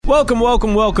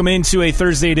Welcome into a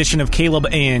Thursday edition of Caleb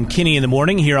and Kenny in the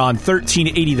Morning here on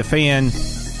 1380 The Fan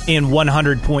and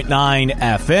 100.9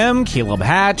 FM. Caleb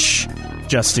Hatch,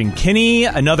 Justin Kinney.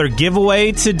 Another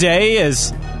giveaway today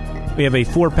as we have a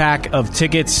 4-pack of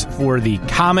tickets for the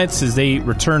Comets as they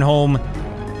return home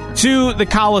to the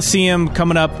Coliseum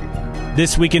coming up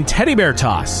this weekend. Teddy Bear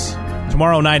Toss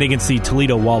tomorrow night against the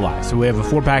Toledo Walleye. So we have a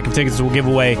 4-pack of tickets we'll give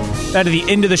away at the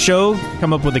end of the show.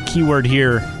 Come up with a keyword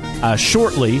here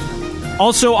shortly.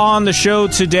 Also on the show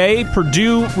today,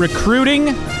 Purdue recruiting.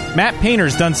 Matt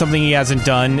Painter's done something he hasn't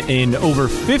done in over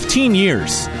 15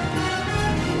 years.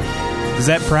 Does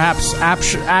that perhaps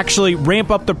actually ramp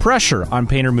up the pressure on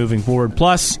Painter moving forward?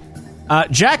 Plus,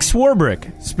 Jack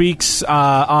Swarbrick speaks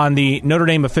on the Notre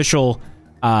Dame official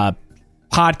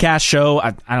podcast show.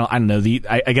 I don't know.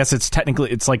 I guess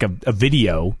it's like a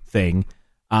video thing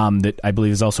that I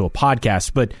believe is also a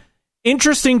podcast. But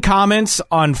interesting comments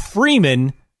on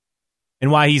Freeman and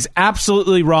why he's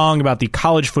absolutely wrong about the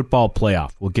college football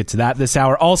playoff. We'll get to that this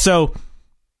hour. Also,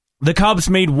 the Cubs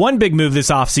made one big move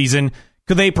this offseason.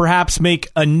 Could they perhaps make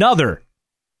another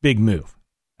big move?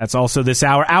 That's also this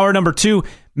hour. Hour number 2,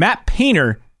 Matt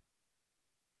Painter.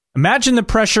 Imagine the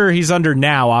pressure he's under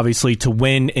now, obviously, to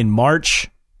win in March.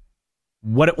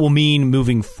 What it will mean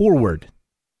moving forward.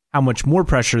 How much more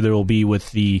pressure there will be with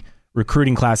the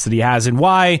recruiting class that he has, and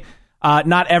why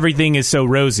not everything is so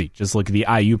rosy. Just look at the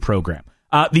IU program.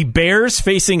 The Bears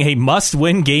facing a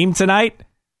must-win game tonight.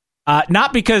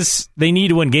 Not because they need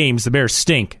to win games. The Bears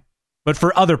stink. But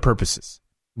for other purposes.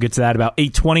 We'll get to that about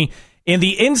 8:20. And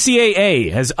the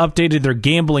NCAA has updated their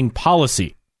gambling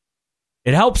policy.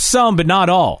 It helps some, but not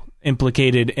all,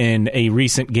 implicated in a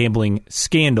recent gambling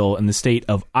scandal in the state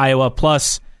of Iowa.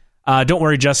 Plus, don't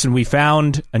worry, Justin, we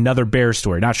found another Bears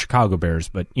story. Not Chicago Bears,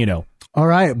 but, you know. All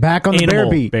right, back on the Bear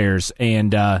beat. Bears.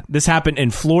 And this happened in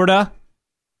Florida.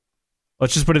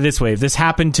 Let's just put it this way. If this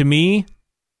happened to me,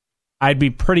 I'd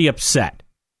be pretty upset.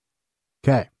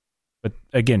 Okay. But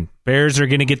again, Bears are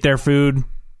going to get their food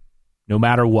no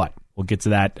matter what. We'll get to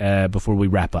that before we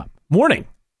wrap up. Morning.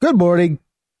 Good morning.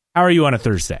 How are you on a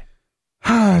Thursday?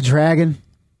 Dragging.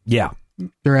 Yeah.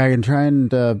 Dragging. Trying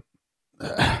to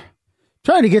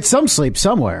get some sleep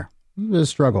somewhere. It was a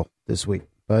struggle this week.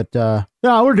 But no,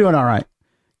 we're doing all right.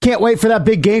 Can't wait for that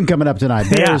big game coming up tonight.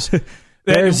 Bears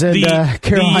and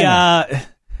Carolina.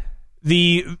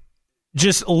 The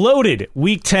just loaded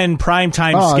Week 10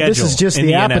 primetime schedule. This is just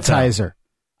the appetizer.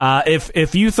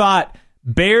 If you thought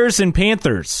Bears and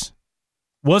Panthers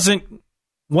wasn't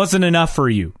enough for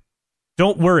you,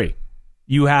 don't worry.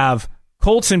 You have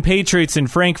Colts and Patriots in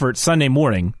Frankfurt Sunday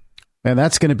morning. And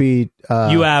that's going to be...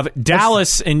 you have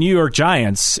Dallas and New York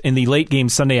Giants in the late game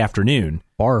Sunday afternoon.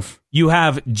 Barf. You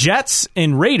have Jets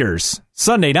and Raiders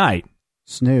Sunday night.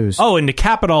 Snooze. Oh, and to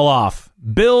cap it all off,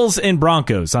 Bills and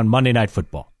Broncos on Monday Night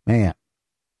Football. Man,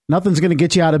 nothing's going to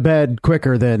get you out of bed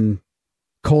quicker than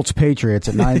Colts Patriots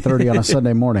at 9:30 on a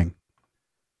Sunday morning.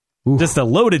 Oof. Just a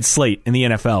loaded slate in the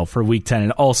NFL for Week 10,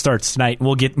 and it all starts tonight. And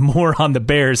we'll get more on the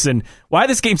Bears and why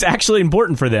this game's actually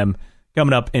important for them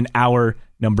coming up in hour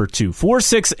number 2.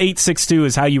 46862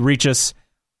 is how you reach us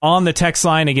on the text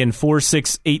line. Again,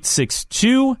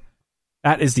 46862.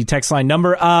 That is the text line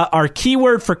number. Our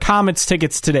keyword for Comets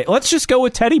tickets today. Let's just go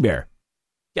with Teddy Bear.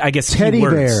 I guess Teddy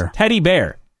Bear. Teddy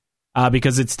Bear.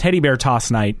 Because it's Teddy Bear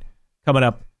Toss night coming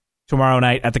up tomorrow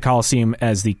night at the Coliseum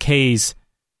as the K's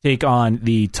take on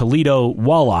the Toledo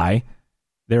Walleye,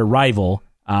 their rival.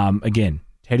 Again,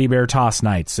 Teddy Bear Toss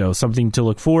night. So something to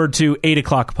look forward to. 8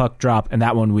 o'clock puck drop. And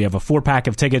that one, we have a 4-pack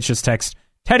of tickets. Just text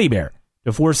Teddy Bear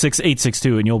to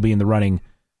 46862 and you'll be in the running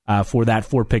for that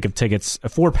 4-pack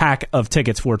of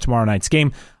tickets for tomorrow night's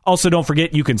game. Also, don't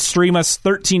forget, you can stream us,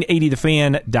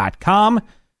 1380thefan.com.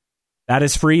 That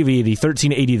is free via the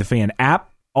 1380 The Fan app.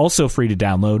 Also free to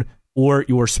download, or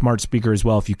your smart speaker as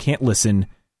well if you can't listen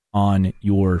on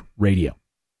your radio.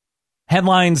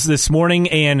 Headlines this morning,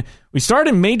 and we start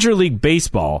in Major League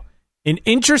Baseball. An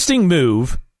interesting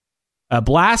move, a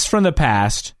blast from the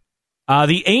past.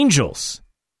 The Angels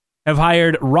have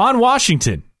hired Ron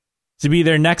Washington to be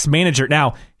their next manager.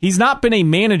 Now, he's not been a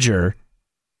manager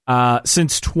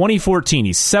since 2014.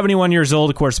 He's 71 years old,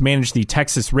 of course, managed the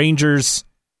Texas Rangers.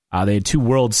 They had 2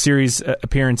 World Series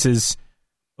appearances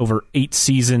over 8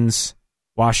 seasons.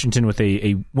 Washington with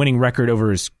a winning record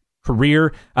over his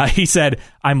career. He said,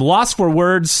 "I'm lost for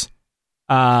words,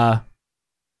 but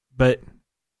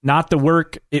not the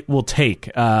work it will take,"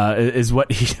 is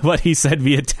what he said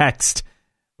via text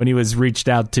when he was reached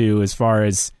out to as far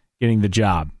as getting the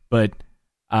job. But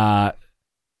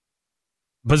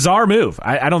bizarre move.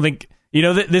 I don't think,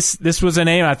 this was a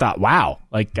name I thought, wow,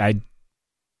 like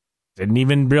didn't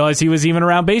even realize he was even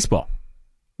around baseball.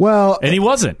 Well, and he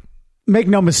wasn't. Make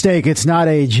no mistake, it's not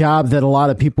a job that a lot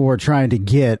of people are trying to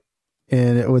get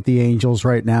with the Angels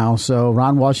right now. So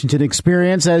Ron Washington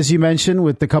experience, as you mentioned,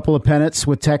 with a couple of pennants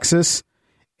with Texas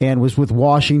and was with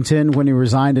Washington when he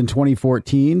resigned in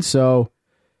 2014. So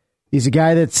he's a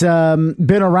guy that's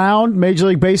been around Major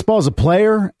League Baseball as a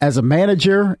player, as a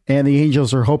manager, and the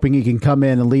Angels are hoping he can come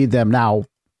in and lead them. Now,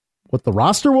 what the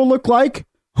roster will look like,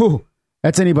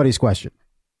 that's anybody's question.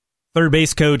 Third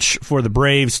base coach for the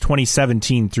Braves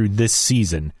 2017 through this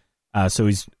season. So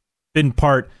he's been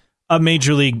part of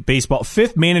Major League Baseball.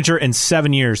 Fifth manager in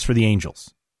 7 years for the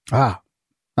Angels. Not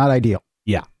ideal.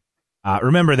 Yeah.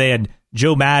 Remember, they had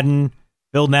Joe Madden,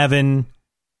 Bill Nevin,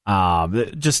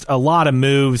 just a lot of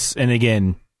moves. And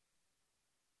again,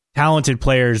 talented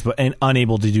players, but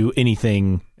unable to do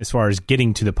anything as far as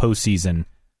getting to the postseason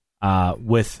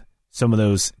with some of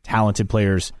those talented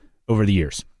players over the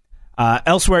years.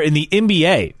 Elsewhere in the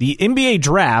NBA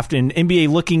draft, and NBA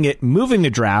looking at moving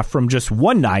the draft from just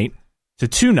one night to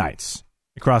 2 nights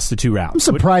across the 2 rounds. I'm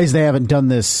surprised they haven't done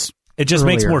this. It just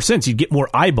earlier. Makes more sense. You'd get more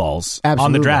eyeballs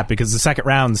on the draft because the second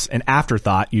round's an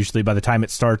afterthought, usually by the time it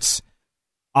starts,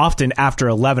 often after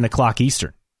 11 o'clock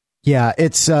Eastern. Yeah,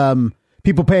 it's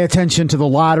people pay attention to the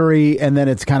lottery, and then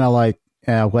it's kind of like,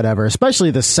 whatever,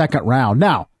 especially the second round.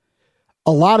 Now,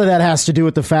 a lot of that has to do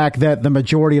with the fact that the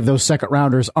majority of those second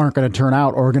rounders aren't going to turn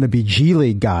out or are going to be G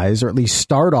League guys, or at least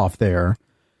start off there.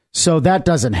 So that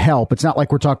doesn't help. It's not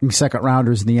like we're talking second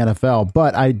rounders in the NFL,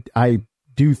 but I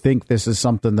do think this is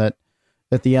something that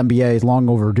the NBA is long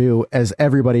overdue, as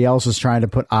everybody else is trying to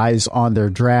put eyes on their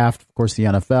draft. Of course, the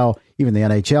NFL, even the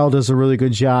NHL does a really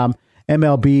good job.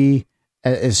 MLB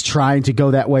is trying to go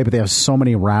that way, but they have so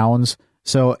many rounds.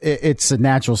 So it's a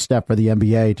natural step for the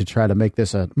NBA to try to make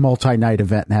this a multi-night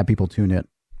event and have people tune in.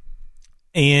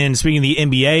 And speaking of the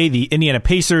NBA, the Indiana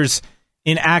Pacers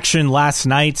in action last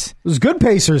night. It was good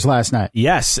Pacers last night.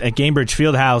 Yes, at Gainbridge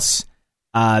Fieldhouse.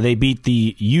 They beat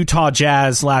the Utah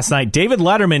Jazz last night. David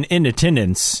Letterman in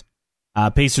attendance.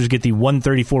 Pacers get the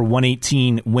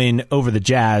 134-118 win over the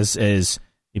Jazz as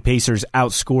the Pacers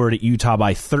outscored Utah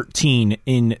by 13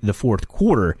 in the fourth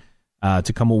quarter.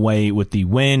 To come away with the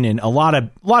win, and a lot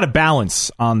of balance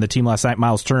on the team last night.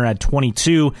 Miles Turner had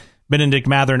 22, Benedict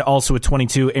Mathurin also with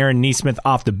 22, Aaron Nesmith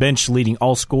off the bench leading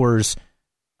all scorers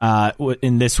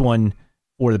in this one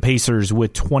for the Pacers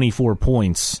with 24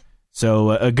 points. So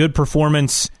a good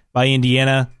performance by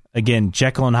Indiana. Again,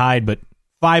 Jekyll and Hyde, but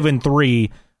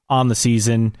 5-3 on the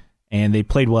season, and they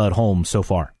played well at home so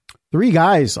far. 3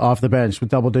 guys off the bench with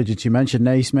double digits. You mentioned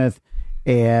Nesmith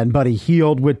and Buddy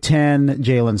Hield with 10.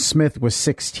 Jalen Smith with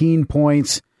 16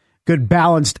 points. Good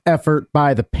balanced effort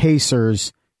by the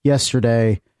Pacers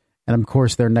yesterday. And, of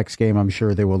course, their next game, I'm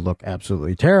sure they will look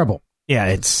absolutely terrible. Yeah,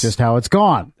 it's just how it's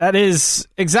gone. That is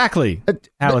exactly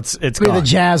how it's gone. The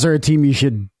Jazz are a team you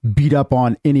should beat up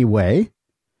on anyway.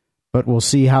 But we'll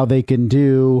see how they can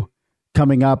do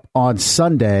coming up on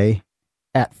Sunday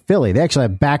at Philly. They actually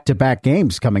have back-to-back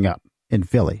games coming up in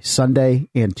Philly, Sunday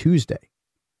and Tuesday.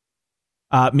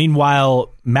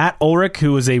 Meanwhile, Matt Ulrich,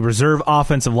 who was a reserve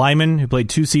offensive lineman who played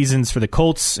 2 seasons for the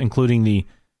Colts, including the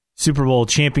Super Bowl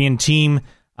champion team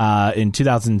in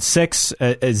 2006,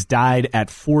 has died at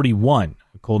 41,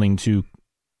 according to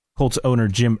Colts owner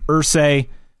Jim Irsay.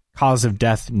 Cause of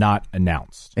death not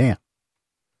announced. Damn.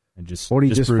 And just 40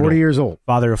 years old.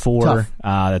 Father of 4.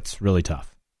 That's really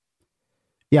tough.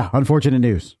 Yeah, unfortunate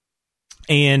news.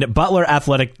 And Butler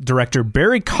Athletic Director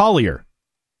Barry Collier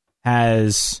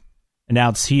has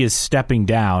announced he is stepping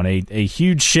down. A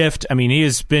huge shift. I mean, he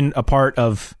has been a part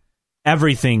of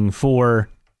everything for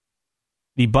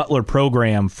the Butler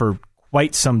program for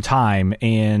quite some time,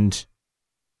 and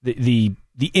the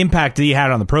impact that he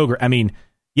had on the program. I mean,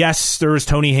 yes, there was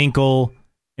Tony Hinkle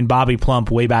and Bobby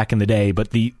Plump way back in the day,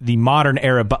 but the modern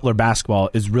era Butler basketball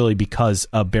is really because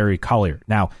of Barry Collier.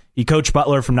 Now, he coached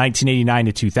Butler from 1989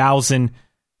 to 2000.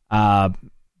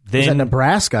 Then was at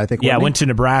Nebraska, I think. Yeah, went to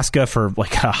Nebraska for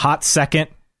like a hot second.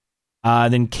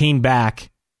 Then came back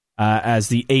as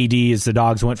the AD as the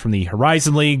Dogs went from the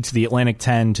Horizon League to the Atlantic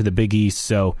 10 to the Big East.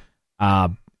 So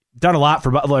done a lot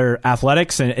for Butler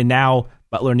Athletics, and now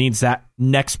Butler needs that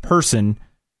next person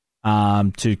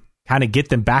to kind of get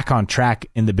them back on track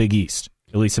in the Big East,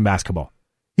 at least in basketball.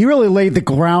 He really laid the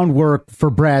groundwork for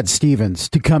Brad Stevens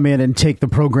to come in and take the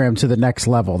program to the next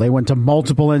level. They went to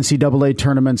multiple NCAA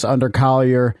tournaments under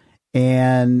Collier,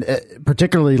 and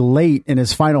particularly late in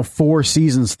his final 4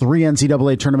 seasons, 3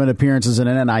 NCAA tournament appearances and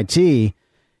an NIT.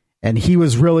 And he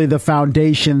was really the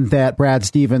foundation that Brad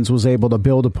Stevens was able to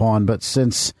build upon. But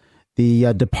since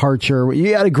the departure, he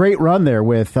had a great run there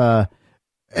with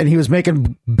and he was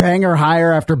making banger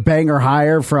hire after banger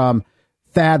hire from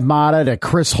Thad Matta to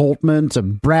Chris Holtman to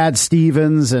Brad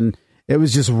Stevens, and it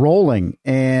was just rolling.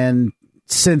 And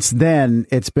since then,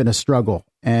 it's been a struggle.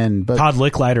 But Todd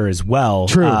Licklider as well.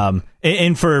 True.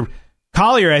 And for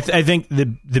Collier, I think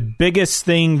the biggest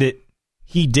thing that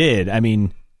he did, I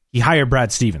mean, he hired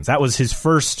Brad Stevens. That was his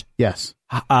first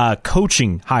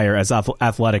coaching hire as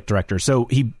athletic director. So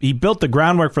he built the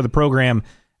groundwork for the program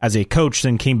as a coach,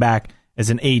 then came back as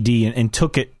an AD and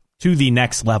took it to the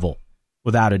next level,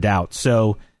 without a doubt.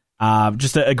 So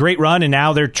just a great run, and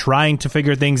now they're trying to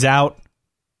figure things out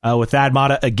with Thad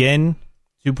Matta again,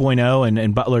 2.0,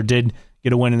 and Butler did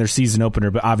get a win in their season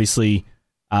opener, but obviously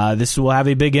this will have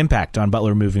a big impact on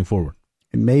Butler moving forward.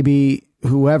 And maybe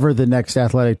whoever the next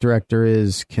athletic director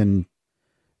is can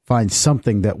find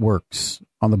something that works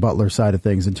on the Butler side of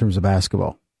things in terms of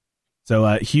basketball. So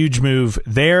a huge move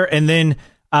there. And then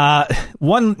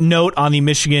one note on the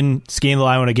Michigan scandal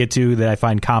I want to get to that I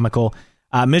find comical.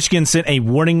 Michigan sent a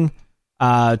warning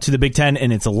to the Big Ten,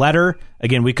 and it's a letter.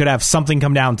 Again, we could have something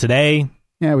come down today.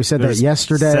 Yeah, we said that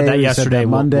yesterday. Said that yesterday.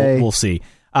 Monday. We'll see.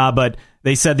 But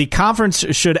they said the conference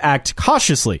should act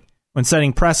cautiously when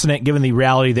setting precedent, given the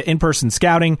reality that in-person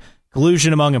scouting,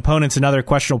 collusion among opponents, and other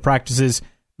questionable practices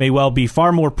may well be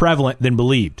far more prevalent than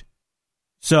believed.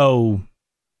 So,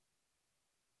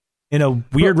 in a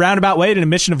weird roundabout way, an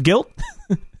admission of guilt?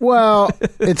 Well,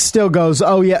 it still goes,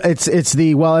 oh yeah, it's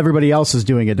the, well, everybody else is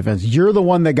doing it defense. You're the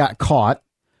one that got caught.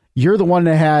 You're the one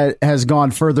that has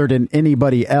gone further than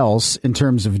anybody else in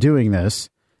terms of doing this.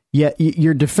 Yet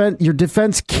your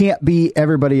defense can't be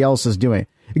everybody else is doing.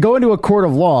 You go into a court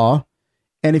of law,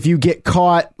 and if you get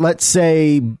caught, let's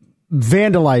say,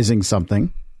 vandalizing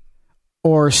something,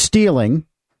 or stealing,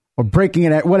 or breaking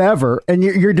it, whatever, and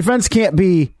your defense can't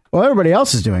be, well, everybody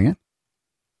else is doing it.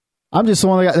 I'm just the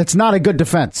one that's not a good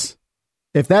defense.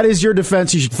 If that is your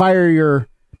defense, you should fire your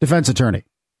defense attorney.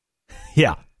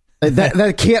 Yeah.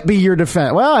 That can't be your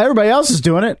defense. Well, everybody else is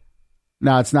doing it.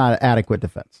 No, it's not an adequate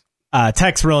defense.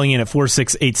 Text rolling in at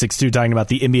 46862 talking about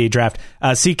the NBA draft.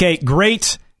 CK,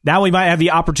 great. Now we might have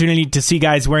the opportunity to see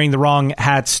guys wearing the wrong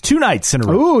hats 2 nights in a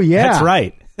row. Oh, yeah. That's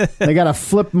right. They got to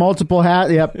flip multiple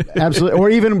hats. Yep, absolutely. Or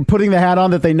even putting the hat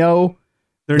on that they know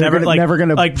they're never going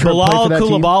to like Bilal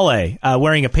Coulibaly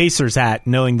wearing a Pacers hat,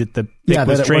 knowing that the pick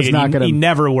was traded. He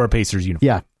never wore a Pacers uniform.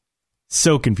 Yeah.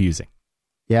 So confusing.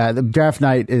 Yeah, the draft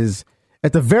night is,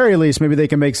 at the very least, maybe they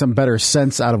can make some better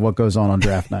sense out of what goes on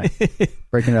draft night.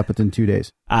 Breaking it up within 2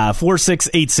 days.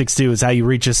 46862 is how you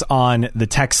reach us on the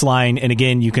text line. And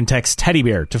again, you can text Teddy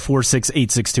Bear to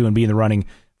 46862 and be in the running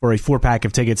for a 4-pack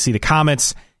of tickets. See the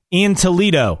Comets in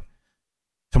Toledo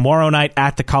tomorrow night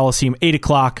at the Coliseum, 8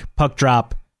 o'clock, puck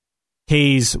drop,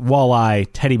 K's, Walleye,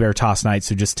 Teddy Bear toss night.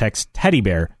 So just text Teddy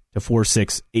Bear to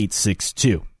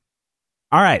 46862.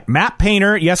 All right, Matt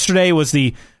Painter. Yesterday was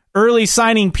the early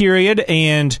signing period,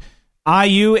 and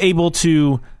IU able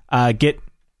to get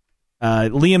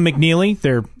Liam McNeely,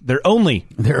 their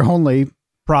only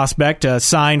prospect,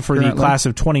 signed for currently the class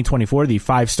of 2024, the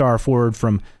 5-star forward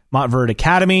from Montverde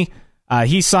Academy.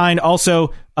 He signed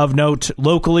also of note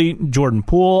locally. Jordan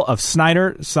Poole of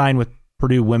Snyder signed with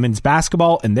Purdue women's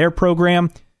basketball in their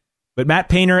program. But Matt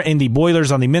Painter and the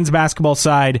Boilers on the men's basketball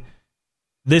side,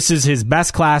 this is his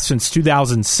best class since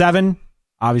 2007.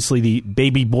 Obviously, the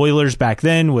baby Boilers back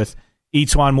then with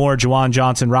Etuan Moore, Jawan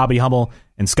Johnson, Robbie Hummel,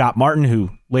 and Scott Martin, who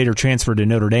later transferred to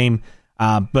Notre Dame.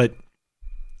 But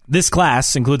this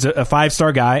class includes a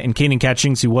 5-star guy in Kaden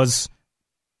Catchings, who was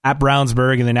at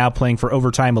Brownsburg and then now playing for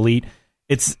Overtime Elite.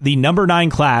 It's the number 9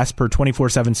 class per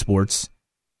 24/7 Sports.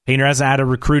 Painter hasn't had a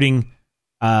recruiting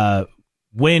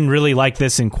win really like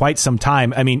this in quite some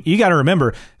time. I mean, you got to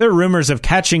remember, there are rumors of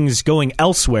Catchings going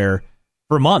elsewhere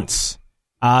for months.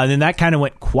 And then that kind of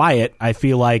went quiet, I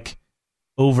feel like,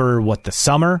 over, the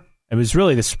summer? It was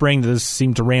really the spring that this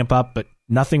seemed to ramp up, but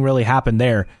nothing really happened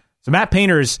there. So Matt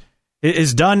Painter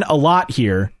is done a lot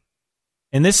here,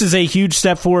 and this is a huge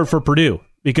step forward for Purdue,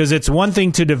 because it's one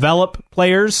thing to develop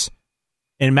players,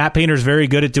 and Matt Painter is very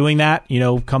good at doing that,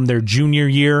 come their junior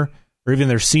year or even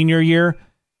their senior year.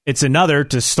 It's another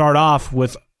to start off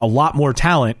with a lot more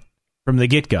talent from the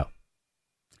get-go.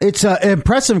 It's an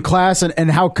impressive class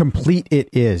and how complete it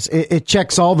is. It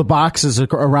checks all the boxes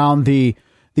around the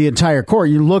entire core.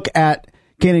 You look at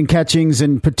Kaden Catchings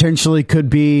and potentially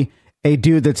could be a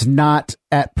dude that's not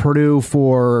at Purdue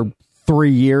for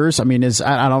 3 years. I mean,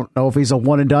 I don't know if he's a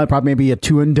one and done, probably maybe a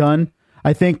 2 and done,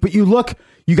 I think. But you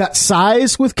got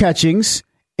size with Catchings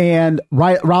and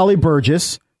Raleigh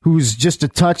Burgess, who's just a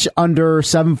touch under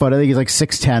 7 foot. I think he's like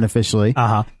 6'10" officially.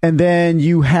 Uh-huh. And then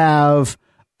you have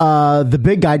the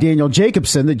big guy, Daniel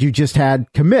Jacobson, that you just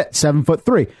had commit,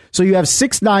 7'3". So you have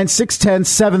 6'9",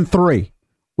 6'10", 7'3",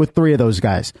 with three of those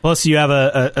guys. Plus, you have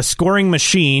a scoring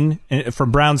machine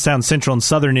from Brownstown Central in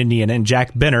Southern Indiana, and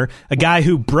Jack Benner, a guy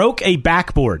who broke a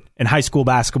backboard in high school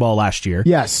basketball last year.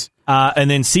 Yes. And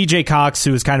then C.J. Cox,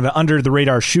 who is kind of an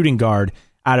under-the-radar shooting guard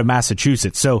out of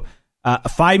Massachusetts. So a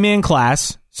five-man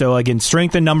class. So, again,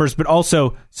 strength in numbers, but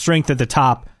also strength at the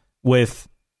top with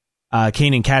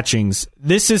Kanan Catchings.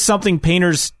 This is something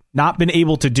Painter's not been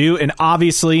able to do, and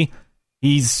obviously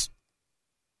he's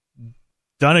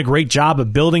done a great job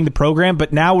of building the program,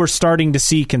 but now we're starting to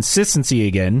see consistency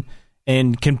again,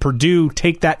 and can Purdue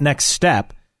take that next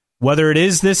step, whether it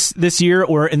is this year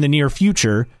or in the near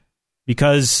future,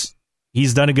 because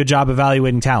he's done a good job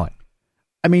evaluating talent.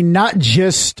 I mean, not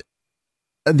just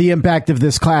the impact of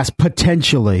this class,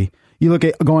 potentially. You look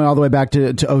at going all the way back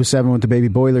to 07 with the Baby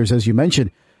Boilers, as you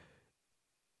mentioned.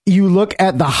 You look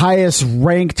at the highest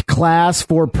ranked class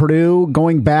for Purdue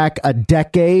going back a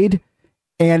decade,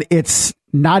 and it's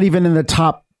not even in the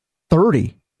top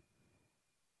 30.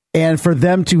 And for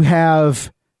them to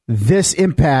have this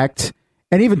impact,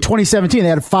 and even 2017, they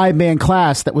had a five-man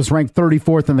class that was ranked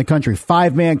 34th in the country.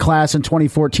 Five-man class in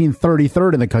 2014,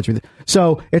 33rd in the country.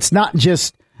 So it's not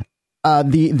just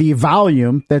the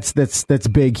volume that's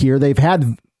big here. They've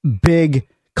had big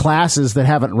classes that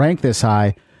haven't ranked this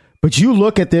high. But you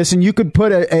look at this, and you could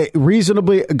put a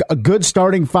reasonably a good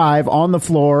starting five on the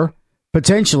floor,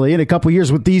 potentially, in a couple of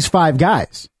years with these five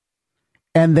guys.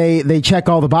 And they check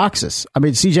all the boxes. I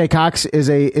mean, C.J. Cox is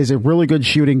a really good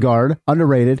shooting guard,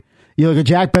 underrated. You look at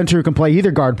Jack Benter, who can play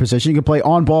either guard position. You can play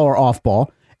on ball or off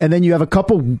ball. And then you have a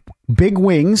couple big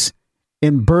wings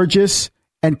in Burgess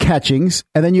and Catchings.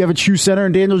 And then you have a true center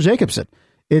in Daniel Jacobson.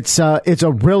 It's a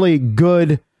really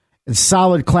good and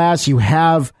solid class. You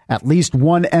have at least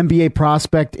one NBA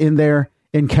prospect in there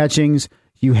in Catchings.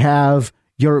 You have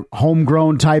your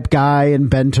homegrown type guy in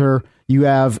Benter. You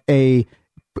have a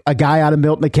guy out of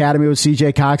Milton Academy with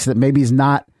C.J. Cox that maybe is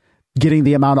not getting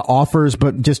the amount of offers,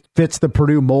 but just fits the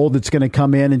Purdue mold that's going to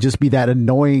come in and just be that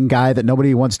annoying guy that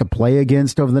nobody wants to play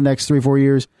against over the next 3-4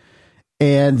 years.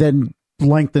 And then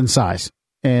length and size.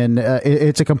 And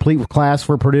it's a complete class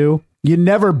for Purdue. You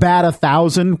never bat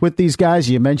 1,000 with these guys.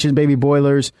 You mentioned Baby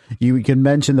Boilers. You can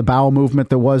mention the bowel movement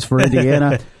that was for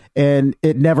Indiana. And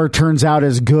it never turns out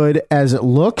as good as it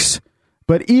looks.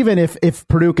 But even if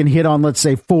Purdue can hit on, let's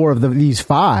say, four of these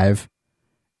five,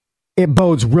 it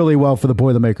bodes really well for the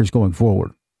Boilermakers going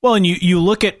forward. Well, and you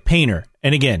look at Painter,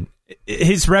 and again,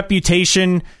 his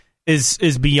reputation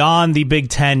is beyond the Big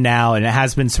Ten now, and it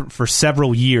has been for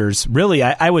several years. Really,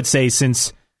 I would say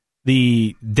since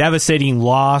the devastating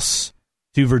loss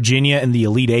to Virginia in the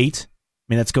Elite Eight. I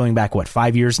mean, that's going back,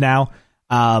 5 years now?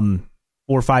 4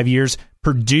 or 5 years.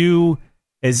 Purdue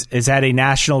has had a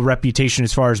national reputation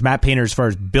as far as Matt Painter, as far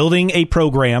as building a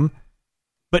program,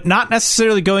 but not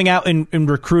necessarily going out and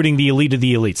recruiting the elite of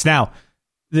the elites. Now,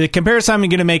 the comparison I'm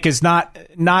going to make is not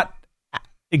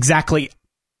exactly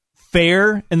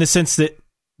fair in the sense that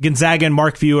Gonzaga and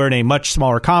Mark Few are in a much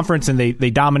smaller conference and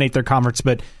they dominate their conference.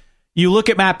 But you look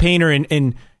at Matt Painter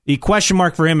and the question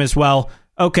mark for him as well.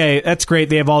 Okay, that's great.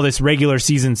 They have all this regular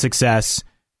season success,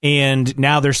 and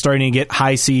now they're starting to get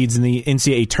high seeds in the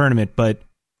NCAA tournament, but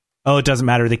it doesn't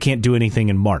matter. They can't do anything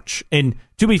in March. And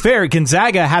to be fair,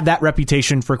 Gonzaga had that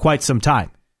reputation for quite some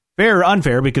time. Fair or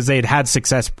unfair, because they had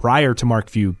success prior to Mark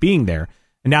Few being there.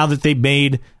 And now that they've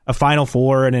made a Final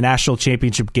Four and a national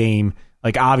championship game,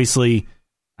 obviously,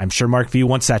 I'm sure Mark Few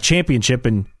wants that championship,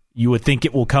 and you would think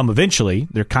it will come eventually.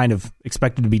 They're kind of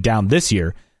expected to be down this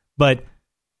year. But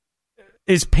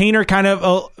is Painter kind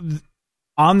of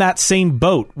on that same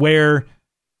boat where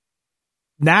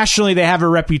nationally they have a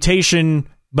reputation,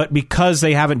 but because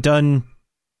they haven't done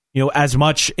as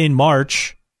much in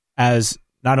March as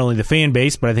not only the fan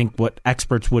base, but I think what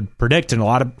experts would predict, and a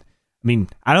lot of, I don't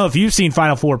know if you've seen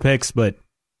Final Four picks, but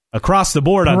across the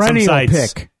board on some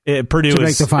sites, Purdue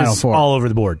is all over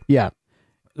the board. Yeah.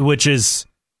 Which is,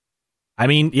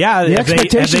 the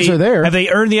expectations are there. Have they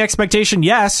earned the expectation?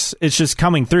 Yes, it's just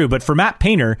coming through. But for Matt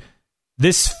Painter,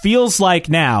 this feels like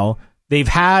now they've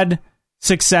had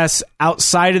success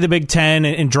outside of the Big Ten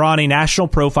and drawn a national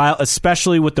profile,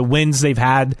 especially with the wins they've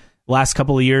had the last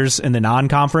couple of years in the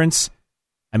non-conference.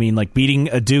 Beating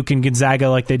a Duke and Gonzaga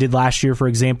like they did last year, for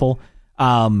example.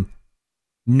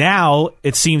 Now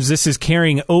it seems this is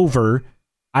carrying over,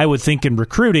 I would think, in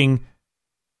recruiting.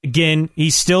 Again,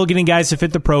 he's still getting guys to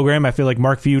fit the program. I feel like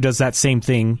Mark Few does that same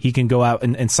thing. He can go out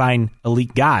and sign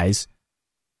elite guys.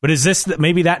 But is this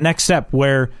maybe that next step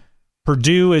where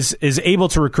Purdue is able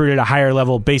to recruit at a higher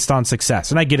level based on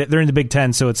success. And I get it. They're in the Big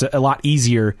Ten, so it's a lot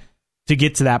easier to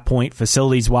get to that point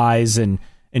facilities-wise and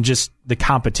just the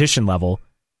competition level.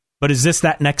 But is this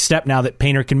that next step now that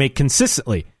Painter can make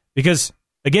consistently? Because,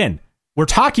 again, we're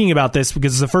talking about this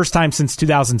because it's the first time since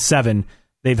 2007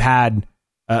 they've had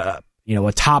a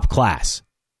top class.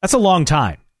 That's a long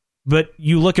time. But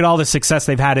you look at all the success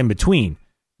they've had in between.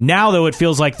 Now, though, it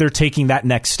feels like they're taking that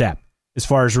next step as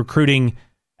far as recruiting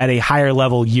at a higher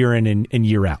level year in and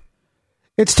year out.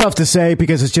 It's tough to say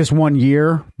because it's just 1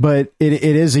 year, but it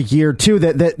is a year, too,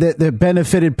 that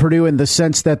benefited Purdue in the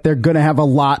sense that they're going to have a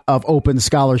lot of open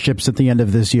scholarships at the end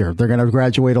of this year. They're going to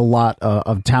graduate a lot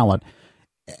of talent.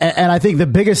 And I think the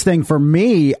biggest thing for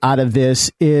me out of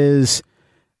this is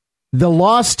the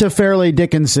loss to Fairleigh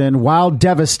Dickinson, while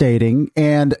devastating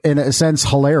and in a sense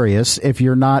hilarious if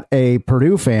you're not a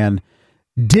Purdue fan,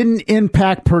 didn't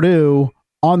impact Purdue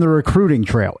on the recruiting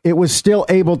trail. It was still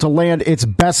able to land its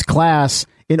best class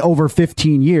in over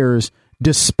 15 years,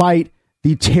 despite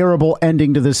the terrible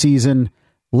ending to the season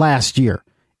last year.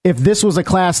 If this was a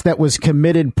class that was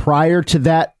committed prior to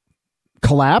that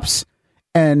collapse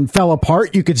and fell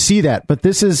apart, you could see that. But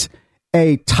this is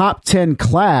a top 10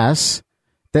 class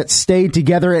that stayed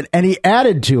together, and he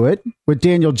added to it with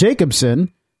Daniel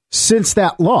Jacobson since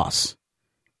that loss.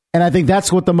 And I think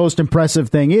that's what the most impressive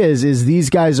thing is these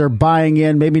guys are buying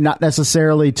in, maybe not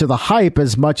necessarily to the hype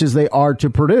as much as they are to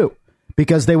Purdue,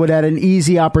 because they would have an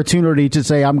easy opportunity to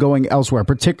say, I'm going elsewhere,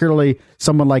 particularly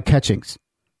someone like Catchings,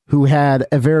 who had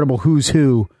a veritable who's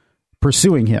who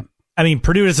pursuing him. I mean,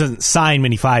 Purdue doesn't sign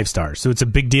many 5-stars, so it's a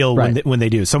big deal when they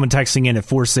do. Someone texting in at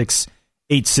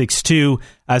 46862,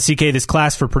 CK, this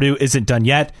class for Purdue isn't done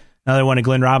yet. Another one of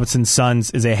Glenn Robinson's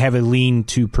sons is a heavy lean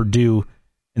to Purdue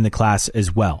in the class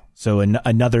as well. So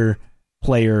another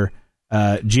player,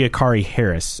 Giacari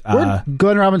Harris.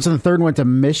 Glenn Robinson III went to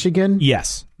Michigan?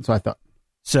 Yes. That's what I thought.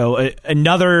 So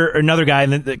another guy,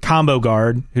 the combo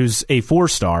guard, who's a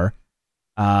 4-star,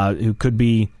 who could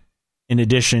be in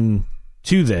addition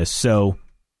to this. So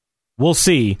we'll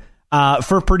see.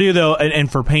 For Purdue, though,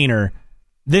 and for Painter,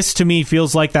 this to me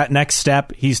feels like that next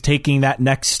step. He's taking that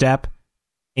next step,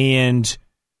 and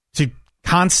to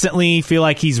constantly feel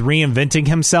like he's reinventing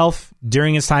himself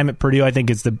during his time at Purdue, I think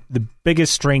is the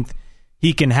biggest strength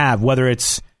he can have, whether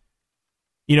it's,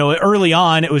 early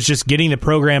on, it was just getting the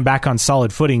program back on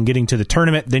solid footing, getting to the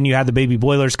tournament. Then you had the baby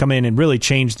Boilers come in and really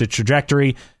change the trajectory,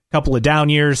 a couple of down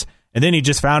years. And then he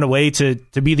just found a way to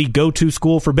be the go-to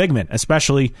school for big men,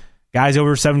 especially guys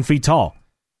over 7 feet tall.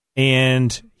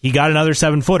 And he got another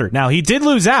 7-footer. Now, he did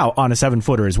lose out on a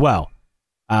 7-footer as well.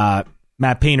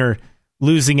 Matt Painter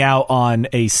losing out on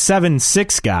a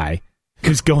 7'6" guy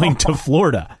who's going to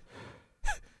Florida.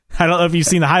 I don't know if you've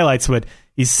seen the highlights, but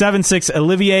he's 7'6",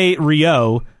 Olivier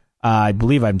Rio, I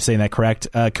believe I'm saying that correct,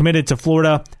 committed to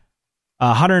Florida,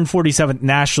 147th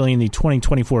nationally in the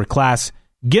 2024 class.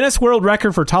 Guinness World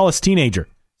Record for tallest teenager.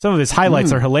 Some of his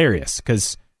highlights are hilarious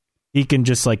because he can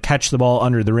just catch the ball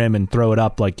under the rim and throw it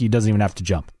up like he doesn't even have to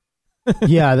jump.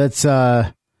 Yeah, that's...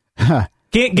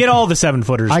 Can't get all the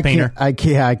 7-footers, Painter. I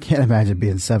can't imagine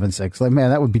being 7'6". Like, man,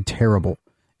 that would be terrible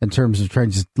in terms of trying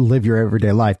to just live your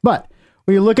everyday life. But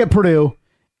when you look at Purdue,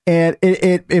 and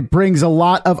it brings a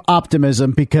lot of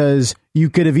optimism because you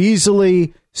could have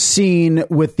easily seen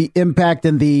with the impact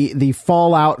and the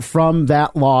fallout from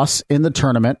that loss in the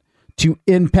tournament to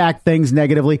impact things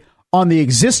negatively on the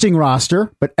existing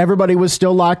roster, but everybody was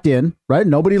still locked in, right?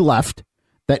 Nobody left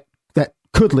that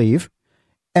could leave.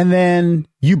 And then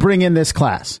you bring in this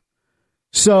class.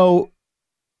 So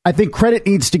I think credit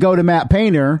needs to go to Matt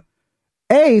Painter,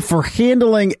 for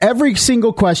handling every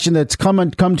single question that's come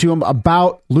to him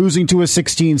about losing to a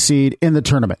 16 seed in the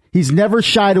tournament. He's never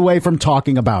shied away from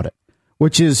talking about it,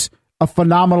 which is a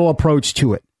phenomenal approach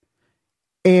to it.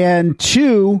 And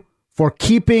 2, for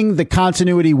keeping the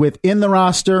continuity within the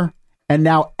roster and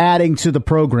now adding to the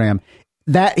program,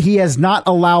 that he has not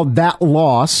allowed that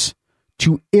loss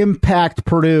to impact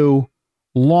Purdue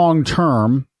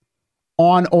long-term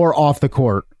on or off the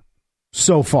court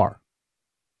so far.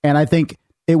 And I think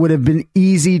it would have been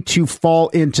easy to fall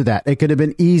into that. It could have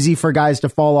been easy for guys to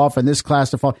fall off and this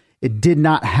class to fall. It did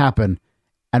not happen.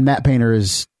 And Matt Painter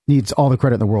needs all the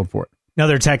credit in the world for it.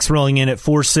 Another text rolling in at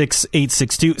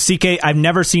 46862. CK, I've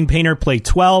never seen Painter play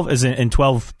 12 as in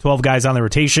 12 guys on the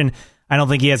rotation. I don't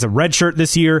think he has a red shirt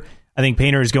this year. I think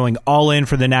Painter is going all in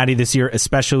for the Natty this year,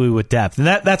 especially with depth. And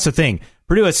that's the thing.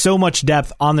 Purdue has so much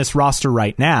depth on this roster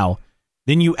right now.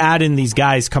 Then you add in these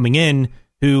guys coming in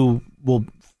who will,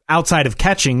 outside of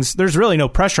Catchings, there's really no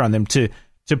pressure on them to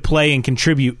play and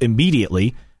contribute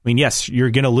immediately. I mean, yes,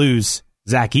 you're going to lose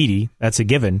Zach Edey. That's a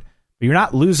given. But you're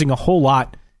not losing a whole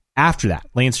lot after that.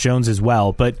 Lance Jones as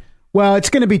well. But well,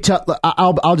 it's going to be tough.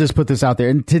 I'll just put this out there.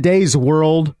 In today's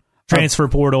world, transfer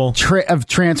portal of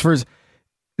transfers,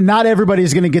 not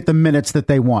everybody's going to get the minutes that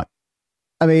they want.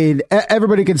 I mean,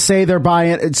 everybody can say they're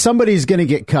buying. Somebody's going to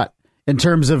get cut in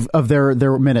terms of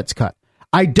their minutes cut.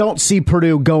 I don't see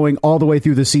Purdue going all the way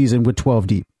through the season with 12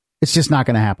 deep. It's just not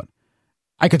going to happen.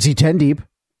 I could see 10 deep.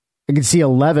 I could see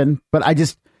 11, but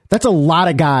that's a lot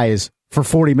of guys for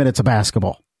 40 minutes of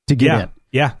basketball to get in.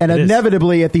 Yeah. And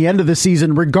inevitably at the end of the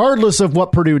season, regardless of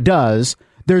what Purdue does,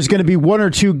 there's going to be one or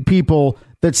two people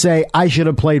that say, I should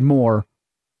have played more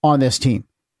on this team.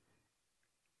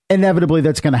 Inevitably,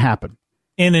 that's going to happen.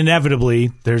 And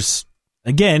inevitably, they're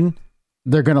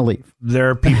going to leave. There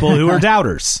are people who are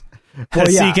doubters. Well,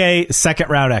 seek a second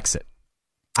round exit.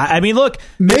 I mean, look,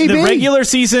 maybe the regular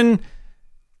season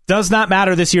does not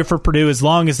matter this year for Purdue as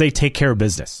long as they take care of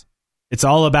business. It's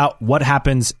all about what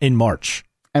happens in March.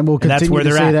 And we'll continue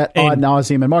to say that ad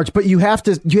nauseum in March. But you have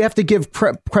to give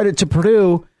credit to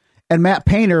Purdue and Matt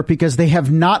Painter because they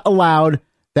have not allowed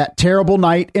that terrible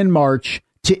night in March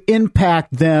to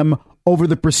impact them over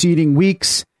the preceding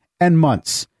weeks and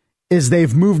months as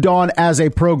they've moved on as a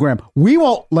program. We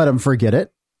won't let them forget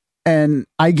it. And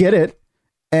I get it.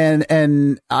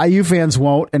 And IU fans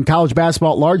won't, and college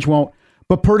basketball at large won't.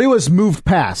 But Purdue has moved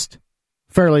past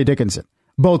Fairleigh Dickinson,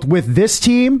 both with this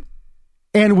team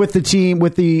and with the team,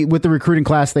 with the recruiting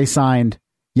class they signed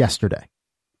yesterday.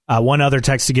 One other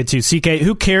text to get to. CK,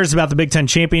 who cares about the Big Ten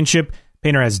championship?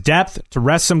 Painter has depth to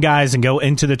rest some guys and go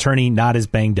into the tourney not as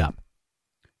banged up.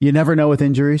 You never know with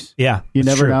injuries. Yeah, you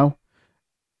never know.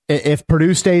 If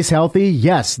Purdue stays healthy,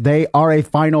 yes, they are a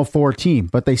Final Four team,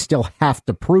 but they still have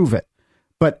to prove it.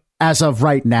 But as of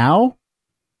right now,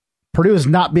 Purdue is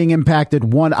not being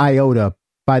impacted one iota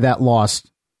by that loss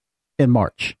in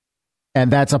March.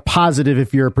 And that's a positive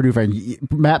if you're a Purdue fan.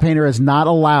 Matt Painter has not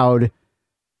allowed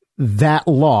that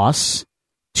loss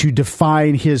to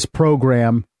define his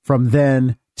program from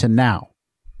then to now.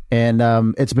 And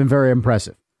it's been very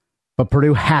impressive. But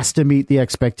Purdue has to meet the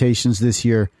expectations this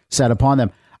year set upon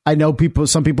them. I know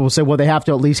some people will say, well, they have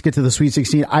to at least get to the Sweet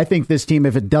 16. I think this team,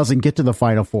 if it doesn't get to the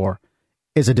Final Four,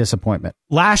 is a disappointment.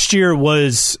 Last year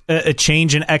was a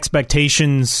change in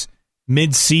expectations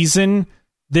mid-season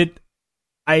that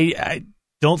I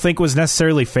don't think was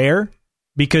necessarily fair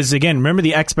because, again, remember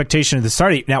the expectation of the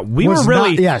start. Now, we were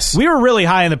really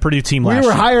high on the Purdue team last year. We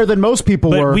were higher than most people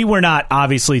were. We were not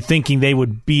obviously thinking they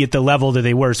would be at the level that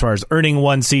they were as far as earning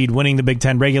one seed, winning the Big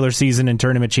Ten regular season and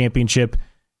tournament championship,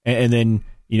 and then,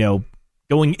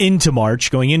 going into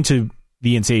March, going into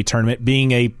the NCAA tournament,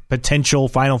 being a potential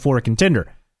Final Four contender.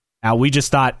 Now, we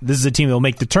just thought this is a team that will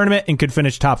make the tournament and could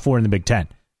finish top 4 in the Big Ten.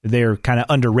 They're kind of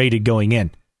underrated going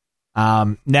in.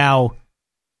 Now,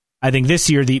 I think this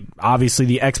year, obviously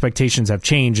the expectations have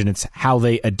changed, and it's how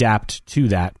they adapt to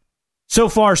that. So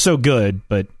far, so good,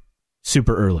 but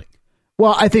super early.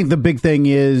 Well, I think the big thing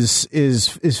is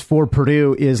for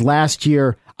Purdue is last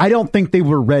year, I don't think they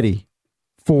were ready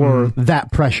for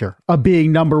that pressure of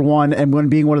being number one and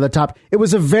being one of the top. It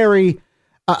was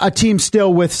a team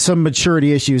still with some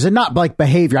maturity issues and not like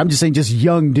behavior. I'm just saying just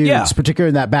young dudes, particularly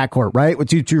in that backcourt, right? With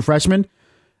two true freshmen.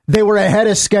 They were ahead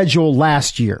of schedule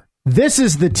last year. This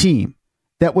is the team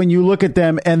that when you look at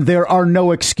them and there are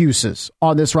no excuses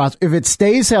on this roster. If it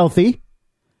stays healthy,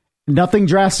 nothing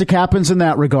drastic happens in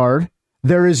that regard.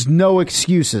 There is no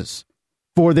excuses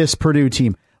for this Purdue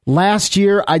team. Last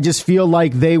year, I just feel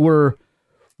like they were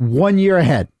 1 year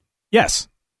ahead. Yes.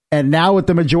 And now with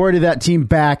the majority of that team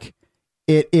back,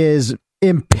 it is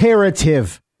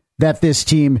imperative that this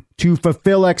team, to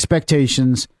fulfill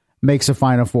expectations, makes a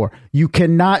Final Four. You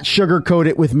cannot sugarcoat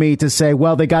it with me to say,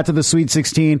 well, they got to the Sweet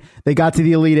 16, they got to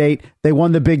the Elite Eight, they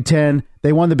won the Big Ten,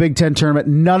 they won the Big Ten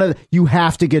tournament. You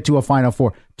have to get to a Final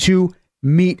Four to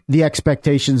meet the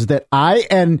expectations that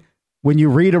and when you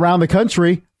read around the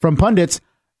country from pundits,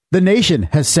 the nation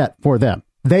has set for them.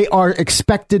 They are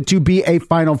expected to be a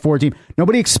Final Four team.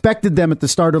 Nobody expected them at the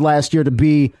start of last year to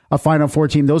be a Final Four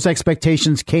team. Those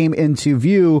expectations came into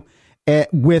view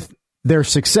with their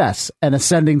success and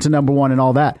ascending to number one and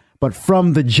all that. But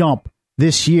from the jump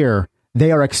this year,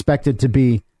 they are expected to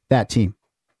be that team.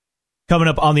 Coming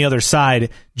up on the other side,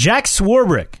 Jack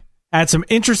Swarbrick had some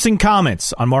interesting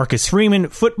comments on Marcus Freeman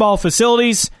football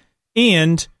facilities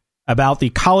and about the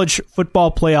college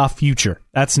football playoff future.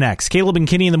 That's next. Caleb and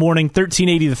Kenny in the morning,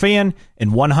 1380 The Fan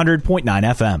and 100.9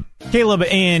 FM. Caleb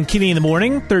and Kenny in the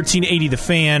morning, 1380 The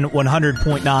Fan,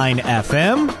 100.9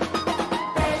 FM.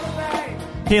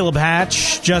 Caleb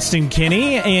Hatch, Justin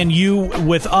Kinney, and you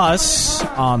with us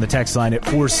on the text line at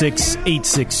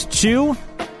 46862.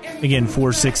 Again,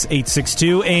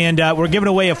 46862. And we're giving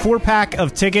away a 4-pack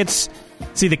of tickets.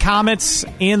 See the Comets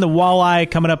and the Walleye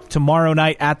coming up tomorrow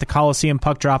night at the Coliseum.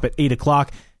 Puck drop at 8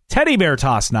 o'clock. Teddy Bear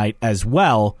Toss night as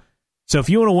well. So if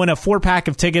you want to win a 4-pack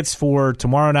of tickets for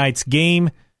tomorrow night's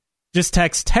game, just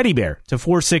text Teddy Bear to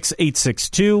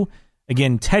 46862.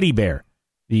 Again, Teddy Bear,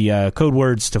 the code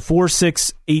words to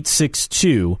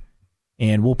 46862.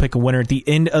 And we'll pick a winner at the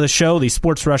end of the show. The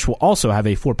Sports Rush will also have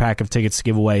a 4-pack of tickets to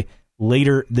give away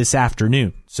later this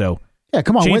afternoon. So yeah,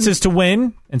 come on, chances to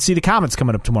win and see the Comets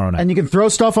coming up tomorrow night. And you can throw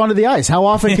stuff onto the ice. How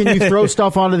often can you throw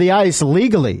stuff onto the ice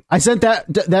legally? I sent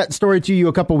that story to you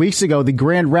a couple weeks ago. The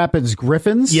Grand Rapids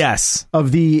Griffins, yes,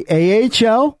 of the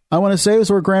AHL. I want to say is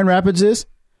where Grand Rapids is.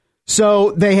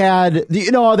 So they had,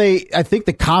 I think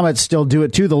the Comets still do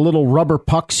it too. The little rubber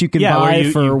pucks you can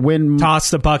buy for when toss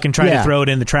the puck and try to throw it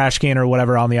in the trash can or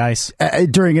whatever on the ice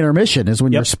during intermission is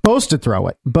when you're supposed to throw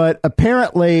it. But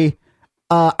apparently,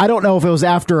 I don't know if it was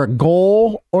after a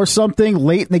goal or something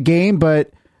late in the game,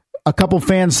 but a couple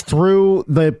fans threw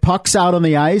the pucks out on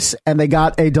the ice and they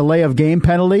got a delay of game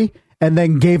penalty and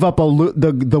then gave up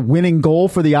the winning goal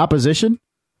for the opposition.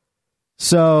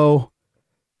 So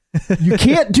you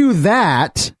can't do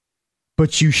that,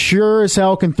 but you sure as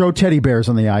hell can throw teddy bears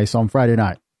on the ice on Friday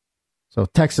night. So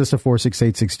text us at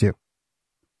 46862.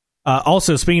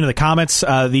 Also, speaking of the Comets,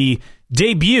 the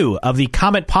debut of the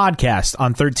Comet podcast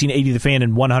on 1380 The Fan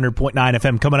and 100.9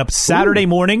 FM coming up Saturday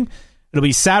morning. It'll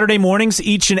be Saturday mornings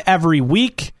each and every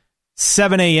week,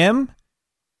 7 a.m.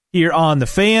 here on The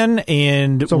Fan.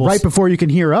 And so right before you can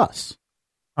hear us.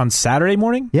 On Saturday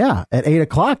morning? Yeah, at 8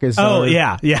 o'clock is our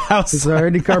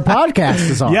IndyCar podcast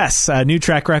is on. Yes, new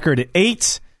track record at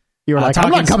 8. You were like, I'm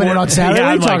not coming in on Saturday. Yeah,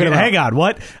 what are you talking about? Hang on,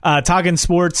 what? Talking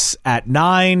sports at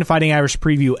 9, Fighting Irish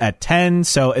preview at 10.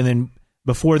 So, and then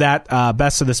before that,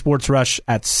 Best of the Sports Rush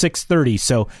at 6:30.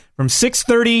 So from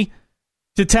 6:30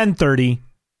 to 10:30,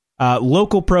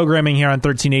 local programming here on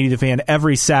 1380 The Fan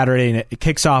every Saturday, and it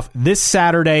kicks off this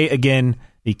Saturday again.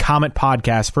 The Comet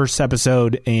Podcast, first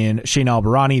episode, and Shane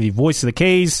Albarani, the voice of the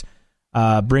K's,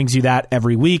 brings you that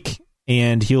every week,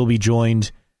 and he'll be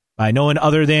joined by no one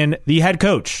other than the head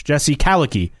coach, Jesse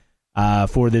Kalicki,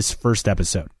 for this first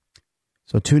episode.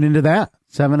 So tune into that,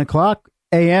 7 o'clock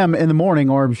a.m. in the morning,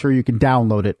 or I'm sure you can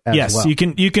download it as well.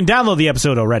 Yes, you can download the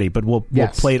episode already, but we'll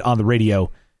play it on the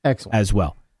radio as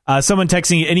well. Someone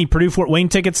texting, any Purdue Fort Wayne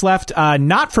tickets left?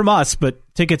 Not from us, but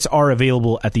tickets are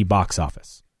available at the box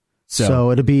office.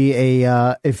 So it'll be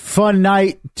a fun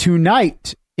night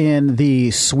tonight in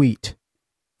the suite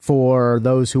for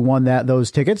those who won those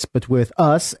tickets, but with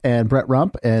us and Brett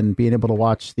Rump and being able to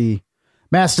watch the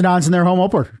Mastodons in their home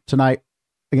opener tonight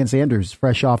against Andrews,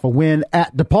 fresh off a win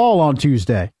at DePaul on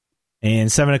Tuesday. And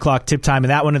 7 o'clock tip time in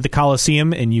that one at the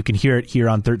Coliseum, and you can hear it here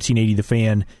on 1380 The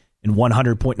Fan and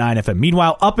 100.9 FM.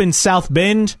 Meanwhile, up in South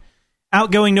Bend,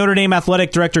 outgoing Notre Dame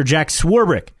athletic director Jack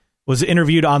Swarbrick was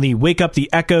interviewed on the Wake Up the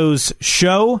Echoes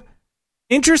show.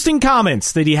 Interesting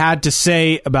comments that he had to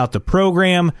say about the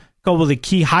program. A couple of the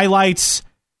key highlights.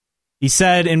 He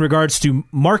said in regards to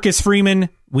Marcus Freeman,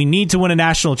 we need to win a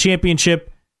national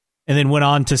championship, and then went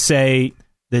on to say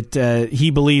that he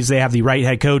believes they have the right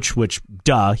head coach, which,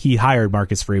 he hired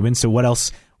Marcus Freeman. So what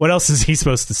else is he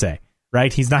supposed to say,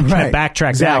 right? He's not going to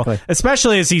backtrack now,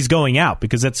 especially as he's going out,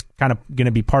 because that's kind of going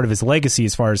to be part of his legacy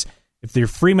as far as if the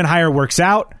Freeman hire works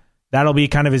out, that'll be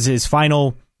kind of his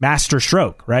final master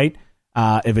stroke, right?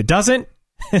 If it doesn't,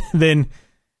 then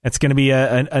it's going to be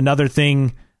another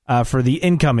thing for the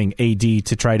incoming AD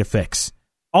to try to fix.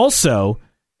 Also,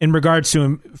 in regards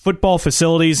to football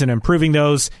facilities and improving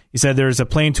those, he said there's a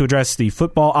plan to address the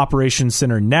football operations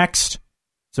center next.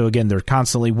 So again, they're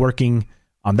constantly working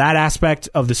on that aspect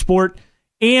of the sport.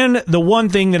 And the one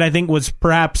thing that I think was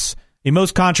perhaps the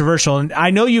most controversial, and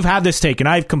I know you've had this take, and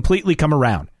I've completely come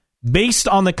around, based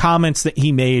on the comments that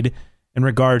he made in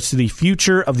regards to the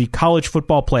future of the college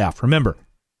football playoff. Remember,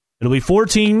 it'll be 4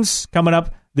 teams coming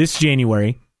up this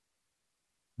January.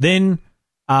 Then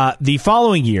the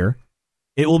following year,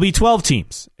 it will be 12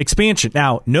 teams. Expansion.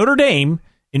 Now, Notre Dame,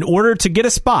 in order to get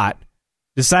a spot,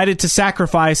 decided to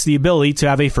sacrifice the ability to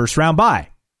have a first-round bye.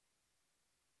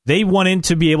 They wanted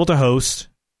to be able to host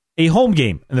a home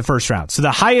game in the first round. So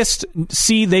the highest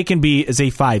seed they can be is a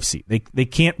 5 seed. They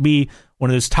can't be one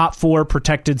of those top 4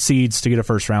 protected seeds to get a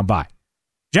first-round bye.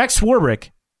 Jack Swarbrick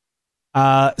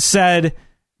said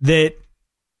that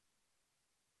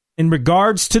in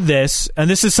regards to this, and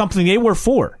this is something they were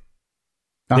for,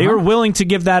 they were willing to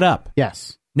give that up.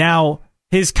 Yes. Now,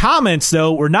 his comments,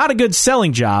 though, were not a good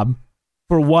selling job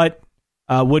for what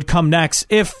would come next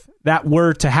if that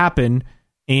were to happen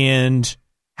and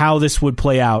how this would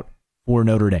play out for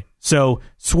Notre Dame. So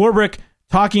Swarbrick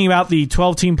talking about the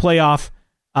 12-team playoff,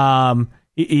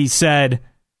 he said,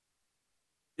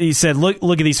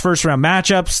 look at these first-round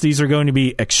matchups. These are going to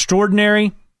be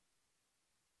extraordinary.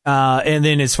 And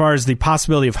then as far as the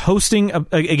possibility of hosting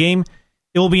a game,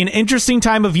 it will be an interesting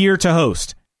time of year to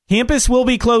host. Campus will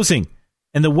be closing,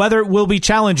 and the weather will be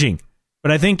challenging,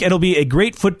 but I think it'll be a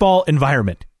great football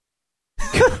environment.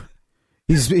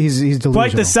 He's delusional.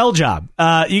 Quite the sell job.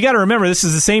 You got to remember, this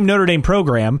is the same Notre Dame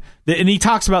program, and he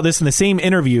talks about this in the same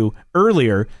interview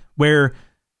earlier, where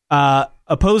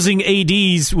opposing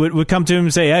ADs would come to him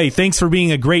and say, hey, thanks for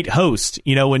being a great host,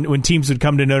 when teams would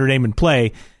come to Notre Dame and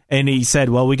play. And he said,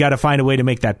 well, we got to find a way to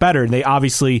make that better. And they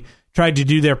obviously tried to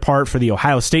do their part for the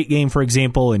Ohio State game, for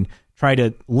example, and try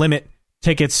to limit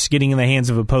tickets getting in the hands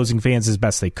of opposing fans as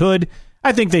best they could.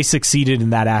 I think they succeeded in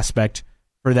that aspect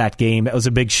for that game. It was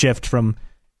a big shift from,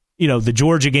 the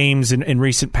Georgia games in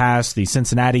recent past, the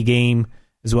Cincinnati game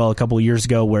as well a couple of years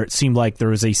ago, where it seemed like there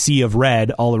was a sea of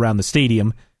red all around the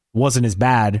stadium. It wasn't as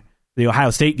bad, the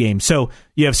Ohio State game. So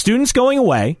you have students going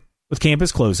away with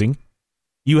campus closing.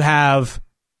 You have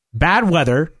bad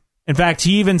weather. In fact,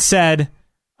 he even said...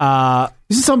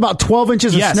 this is something about 12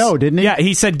 inches of snow, didn't he? Yeah,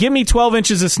 he said, give me 12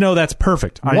 inches of snow. That's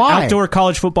perfect. On an outdoor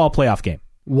college football playoff game.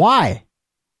 Why?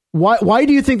 Why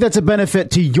do you think that's a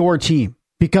benefit to your team?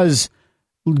 Because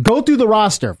go through the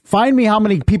roster. Find me how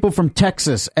many people from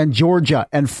Texas and Georgia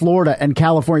and Florida and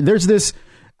California. There's this...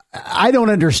 I don't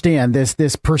understand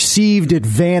this perceived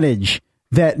advantage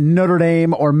that Notre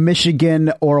Dame or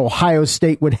Michigan or Ohio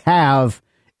State would have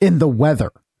in the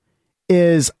weather.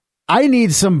 I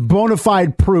need some bona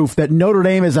fide proof that Notre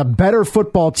Dame is a better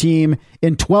football team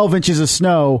in 12 inches of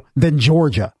snow than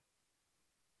Georgia.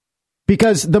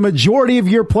 Because the majority of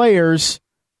your players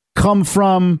come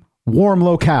from warm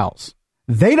locales.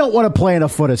 They don't want to play in a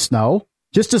foot of snow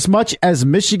just as much as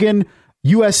Michigan,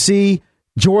 USC,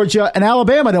 Georgia, and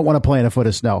Alabama don't want to play in a foot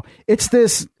of snow. It's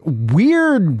this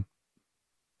weird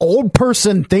old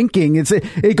person thinking.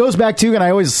 It goes back to, and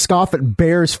I always scoff at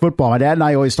Bears football. My dad and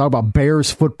I always talk about Bears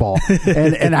football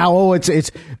and how it's the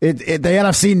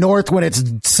NFC North when it's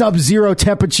sub-zero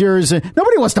temperatures.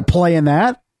 Nobody wants to play in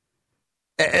that.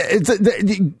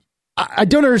 I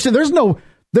don't understand.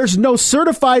 There's no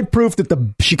certified proof that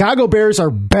the Chicago Bears are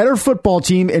a better football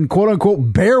team in quote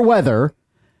unquote bear weather.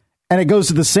 And it goes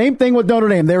to the same thing with Notre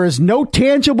Dame. There is no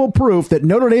tangible proof that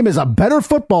Notre Dame is a better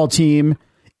football team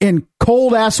in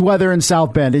cold-ass weather in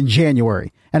South Bend in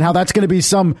January, and how that's going to be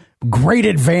some great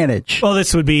advantage. Well,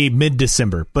 this would be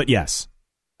mid-December, but yes.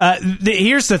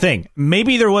 Here's the thing.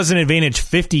 Maybe there was an advantage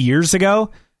 50 years ago.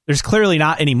 There's clearly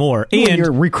not anymore. And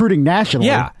you're recruiting nationally.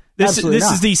 Yeah. This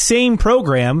is the same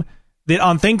program that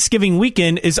on Thanksgiving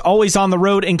weekend is always on the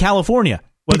road in California,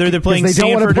 whether they're playing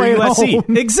Stanford or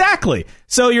USC. Exactly.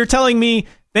 So you're telling me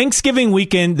Thanksgiving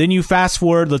weekend, then you fast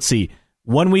forward, let's see,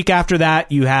 1 week after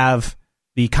that, you have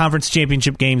the conference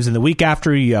championship games, and the week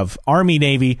after you have Army,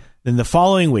 Navy, then the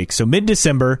following week. So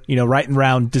mid-December, right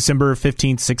around December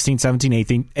 15th, 16th,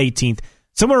 17th, 18th,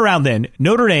 somewhere around then,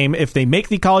 Notre Dame, if they make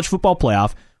the college football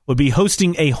playoff, would be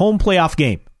hosting a home playoff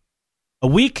game. A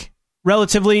week,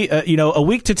 relatively, a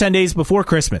week to 10 days before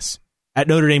Christmas at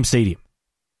Notre Dame Stadium.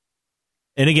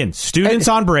 And again, students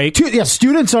on break.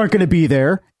 Students aren't going to be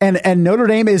there. And Notre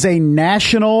Dame is a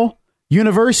national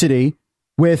university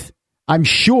with, I'm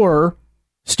sure,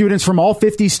 students from all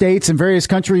 50 states and various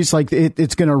countries. Like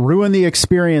it's going to ruin the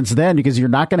experience then, because you're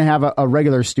not going to have a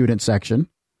regular student section.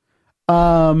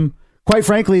 Quite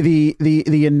frankly,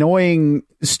 the annoying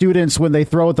students, when they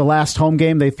throw at the last home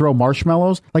game, they throw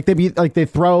marshmallows. They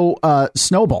throw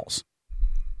snowballs.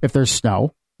 If there's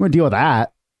snow, we're going to deal with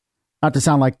that. Not to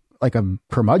sound like a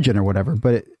curmudgeon or whatever,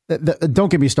 but don't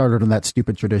get me started on that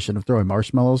stupid tradition of throwing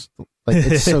marshmallows.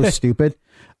 It's so stupid.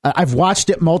 I've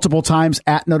watched it multiple times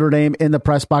at Notre Dame in the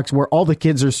press box, where all the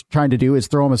kids are trying to do is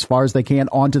throw them as far as they can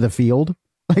onto the field.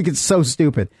 It's so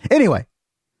stupid. Anyway,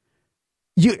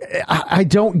 I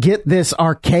don't get this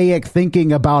archaic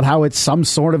thinking about how it's some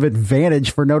sort of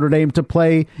advantage for Notre Dame to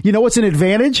play. You know what's an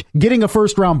advantage? Getting a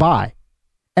first round bye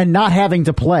and not having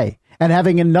to play and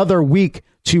having another week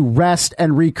to rest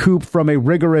and recoup from a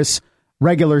rigorous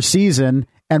regular season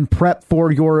and prep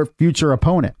for your future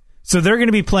opponent. So they're going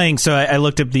to be playing. So I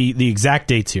looked up the exact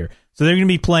dates here. So they're going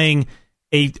to be playing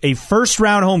a first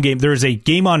round home game. There's a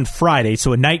game on Friday,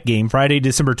 so a night game. Friday,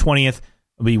 December 20th,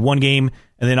 will be one game,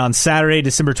 and then on Saturday,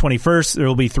 December 21st, there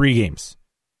will be three games.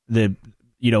 A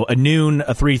noon,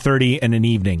 a 3:30, and an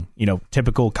evening.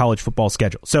 Typical college football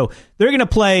schedule. So they're going to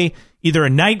play either a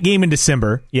night game in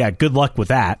December. Yeah, good luck with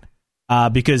that.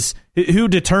 Because who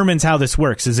determines how this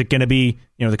works? Is it going to be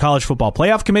the College Football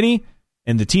Playoff Committee?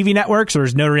 and the TV networks, or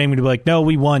is Notre Dame going to be like, no,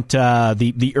 we want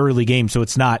the early game so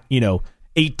it's not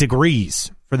 8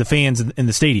 degrees for the fans in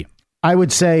the stadium? I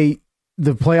would say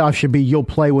the playoff should be you'll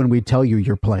play when we tell you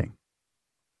you're playing.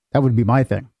 That would be my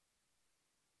thing.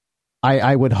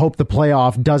 I would hope the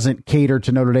playoff doesn't cater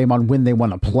to Notre Dame on when they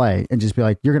want to play and just be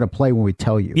like, you're going to play when we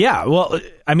tell you. Yeah, well,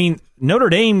 I mean, Notre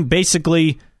Dame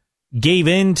basically gave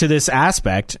in to this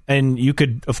aspect, and you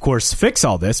could, of course, fix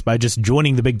all this by just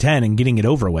joining the Big Ten and getting it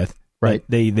over with. Right.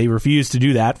 But they refused to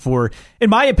do that for, in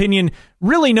my opinion,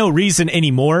 really no reason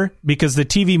anymore, because the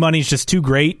TV money is just too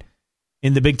great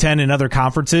in the Big Ten and other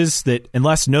conferences that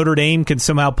unless Notre Dame can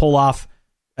somehow pull off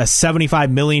a $75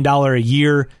 million a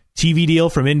year TV deal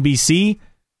from NBC,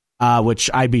 which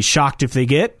I'd be shocked if they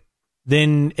get,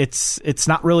 then it's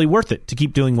not really worth it to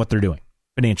keep doing what they're doing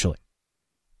financially.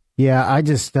 Yeah, I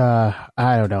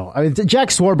don't know. I mean, Jack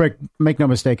Swarbrick, make no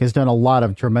mistake, has done a lot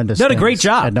of tremendous done a things great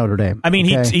job at Notre Dame. I mean,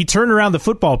 he turned around the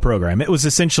football program. It was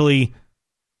essentially,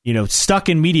 stuck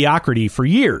in mediocrity for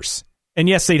years. And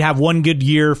yes, they'd have one good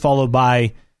year followed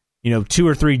by, 2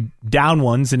 or 3 down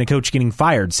ones and a coach getting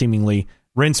fired, seemingly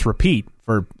rinse repeat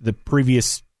for the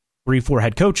previous 3-4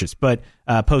 head coaches, but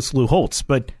post Lou Holtz.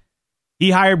 But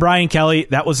he hired Brian Kelly.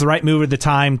 That was the right move at the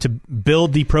time to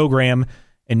build the program.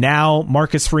 And now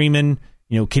Marcus Freeman,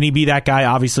 can he be that guy?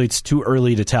 Obviously, it's too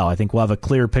early to tell. I think we'll have a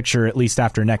clear picture at least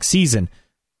after next season.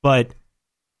 But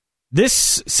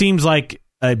this seems like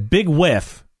a big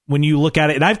whiff when you look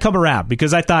at it. And I've come around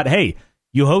because I thought, hey,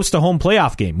 you host a home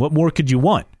playoff game. What more could you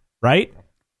want, right?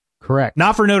 Correct.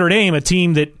 Not for Notre Dame, a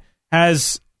team that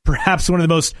has perhaps one of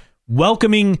the most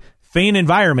welcoming fan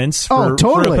environments for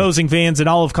opposing fans in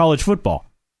all of college football.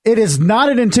 It is not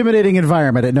an intimidating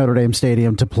environment at Notre Dame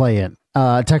Stadium to play in.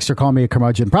 Texter called me a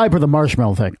curmudgeon, probably for the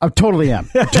marshmallow thing. I totally am.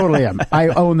 I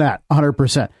own that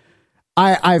 100%.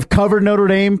 I've covered Notre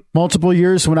Dame multiple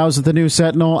years when I was at the New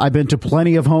Sentinel. I've been to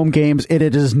plenty of home games. It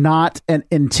is not an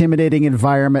intimidating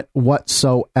environment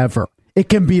whatsoever. It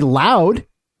can be loud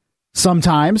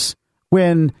sometimes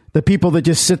when the people that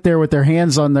just sit there with their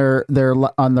hands on their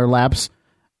laps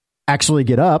actually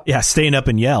get up. Yeah, staying up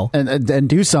and yell. And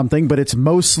do something, but it's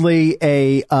mostly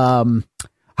a, how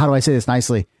do I say this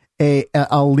nicely? A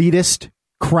elitist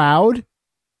crowd,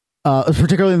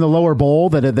 particularly in the lower bowl,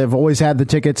 that they've always had the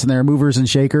tickets and they're movers and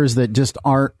shakers that just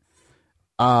aren't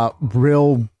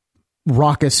real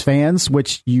raucous fans,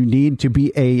 which you need to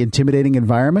be a intimidating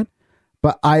environment.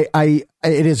 But it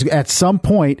is at some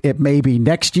point, it may be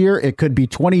next year, it could be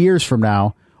 20 years from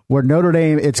now, where Notre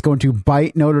Dame, it's going to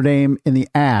bite Notre Dame in the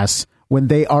ass when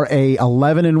they are a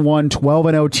 11-1,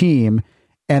 12-0 team,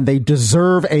 and they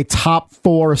deserve a top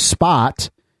 4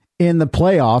 spot in the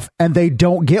playoff, and they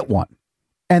don't get one,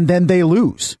 and then they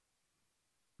lose.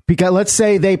 Because let's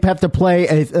say they have to play,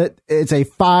 it's a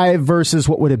 5 versus,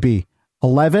 what would it be,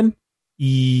 11?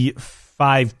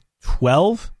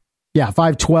 5-12? Yeah,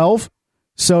 5-12.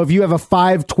 So if you have a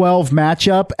 5-12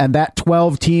 matchup and that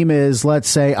 12 team is, let's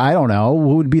say, I don't know,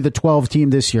 who would be the 12 team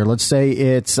this year? Let's say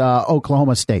it's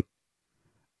Oklahoma State.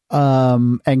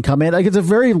 And come in, like, it's a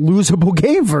very losable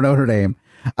game for Notre Dame.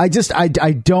 I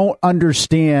don't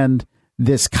understand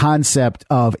this concept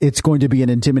of it's going to be an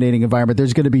intimidating environment.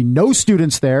 There's going to be no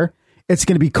students there. It's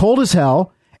going to be cold as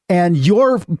hell. And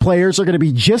your players are going to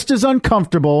be just as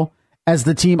uncomfortable as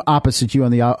the team opposite you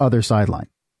on the other sideline.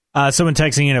 Someone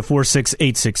texting in at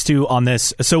 46862 on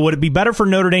this. So would it be better for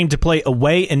Notre Dame to play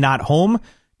away and not home?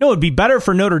 No, it'd be better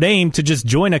for Notre Dame to just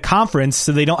join a conference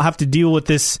so they don't have to deal with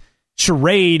this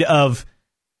charade of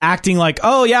acting like,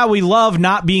 oh, yeah, we love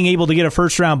not being able to get a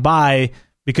first-round bye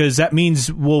because that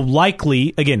means we'll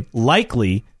likely get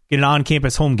an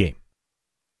on-campus home game.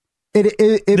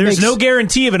 There's no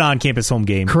guarantee of an on-campus home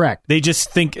game. Correct. They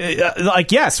just think,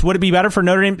 yes, would it be better for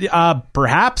Notre Dame?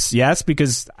 Perhaps, yes,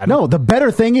 because... No, the better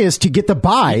thing is to get the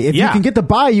bye. If you can get the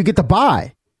bye, you get the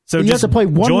bye. So you just have to play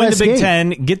one join less the Big game. Ten,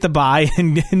 get the bye,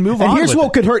 and move on. And here's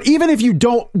what could hurt: even if you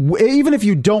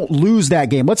don't lose that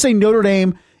game. Let's say Notre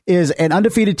Dame is an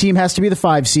undefeated team, has to be the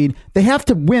 5 seed. They have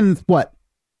to win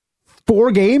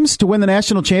 4 games to win the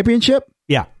national championship.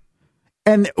 Yeah.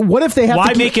 And what if they have?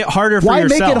 Why make it harder for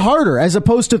yourself? Why make it harder as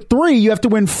opposed to 3? You have to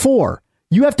win 4.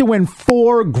 You have to win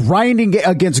 4 grinding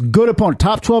against good opponents,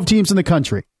 top 12 teams in the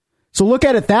country. So look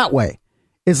at it that way.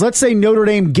 Is let's say Notre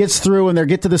Dame gets through and they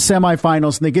get to the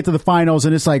semifinals and they get to the finals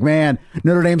and it's like, man,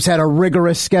 Notre Dame's had a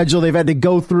rigorous schedule. They've had to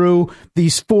go through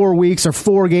these 4 weeks or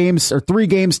 4 games or 3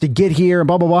 games to get here and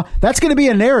blah, blah, blah. That's going to be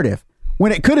a narrative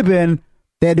when it could have been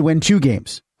they had to win 2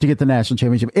 games to get the national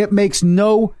championship. It makes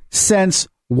no sense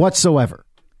whatsoever.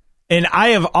 And I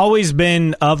have always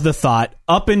been of the thought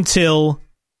up until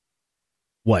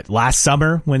last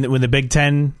summer when the Big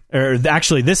Ten, or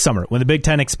actually this summer when the Big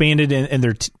Ten expanded in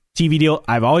their TV deal,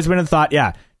 I've always been of the thought,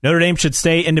 Notre Dame should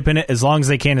stay independent as long as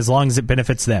they can, as long as it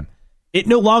benefits them. It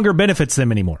no longer benefits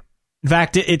them anymore. In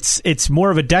fact, it's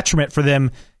more of a detriment for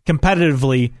them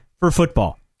competitively for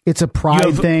football. It's a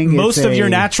pride thing. Most of your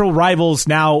natural rivals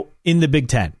now in the Big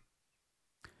Ten.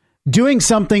 Doing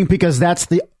something because that's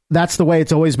the way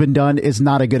it's always been done is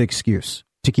not a good excuse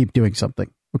to keep doing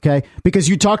something. Okay, because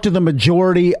you talk to the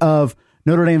majority of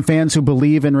Notre Dame fans who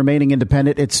believe in remaining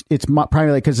independent. It's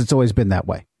primarily because it's always been that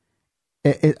way.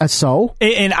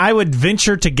 And I would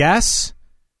venture to guess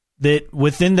that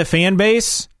within the fan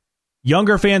base,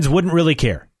 younger fans wouldn't really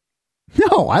care.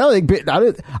 No, I don't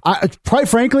think. Quite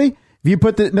frankly, if you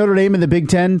put the Notre Dame in the Big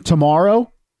Ten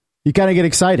tomorrow, you kind of get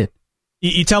excited.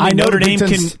 You tell me Notre Dame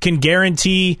can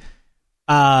guarantee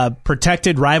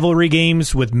protected rivalry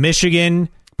games with Michigan,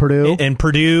 Purdue,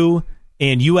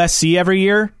 and USC every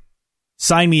year?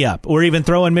 Sign me up. Or even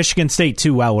throw in Michigan State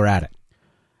too while we're at it.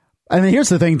 I mean, here's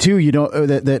the thing too.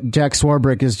 That Jack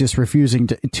Swarbrick is just refusing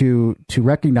to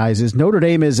recognize is Notre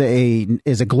Dame is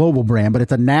a global brand, but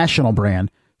it's a national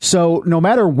brand. So no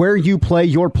matter where you play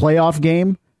your playoff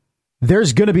game,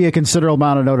 there's going to be a considerable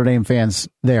amount of Notre Dame fans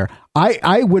there.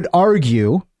 I would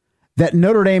argue that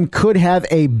Notre Dame could have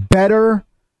a better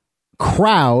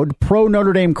crowd, pro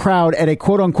Notre Dame crowd, at a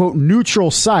quote unquote neutral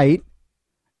site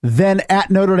than at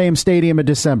Notre Dame Stadium in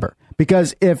December.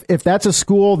 Because if that's a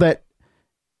school that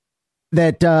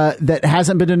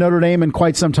hasn't been to Notre Dame in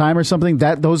quite some time or something,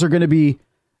 those are going to be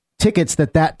tickets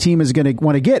that team is going to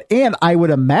want to get. And I would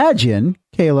imagine,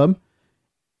 Caleb,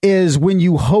 is when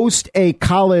you host a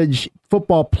college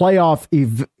football playoff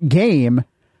game,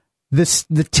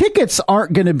 the tickets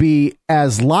aren't going to be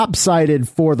as lopsided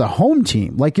for the home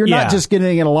team. Like you're not just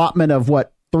getting an allotment of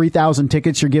 3,000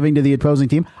 tickets you're giving to the opposing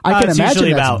team. I can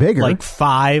imagine that's bigger. Like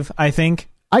 5, I think.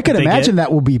 I can imagine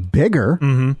that will be bigger.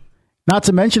 Mm-hmm. Not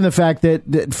to mention the fact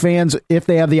that fans, if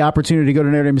they have the opportunity to go to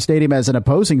Notre Dame Stadium as an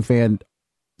opposing fan,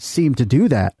 seem to do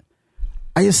that.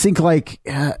 I just think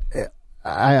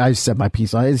I said my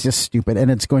piece on it. It's just stupid, and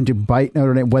it's going to bite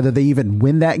Notre Dame whether they even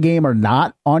win that game or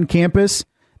not on campus.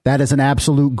 That is an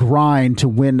absolute grind to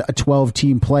win a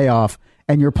 12-team playoff,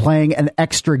 and you're playing an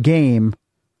extra game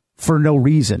for no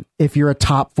reason if you're a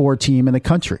top 4 team in the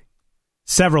country.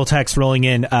 Several texts rolling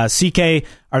in. CK,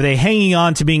 are they hanging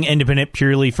on to being independent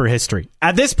purely for history?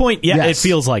 At this point, it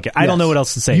feels like it. I don't know what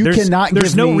else to say.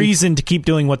 There's no reason to keep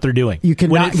doing what they're doing. You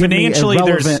cannot financially,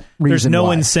 there's no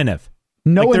incentive.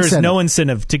 There's no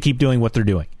incentive to keep doing what they're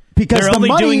doing. Because they're only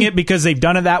doing it because they've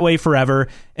done it that way forever,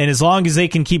 and as long as they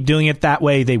can keep doing it that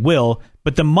way, they will.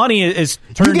 But the money is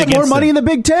turned against them. You get more money in the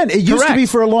Big Ten. It used to be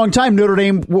for a long time Notre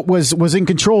Dame was in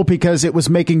control because it was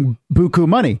making buku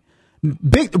money.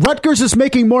 Rutgers is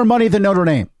making more money than Notre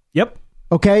Dame. Yep.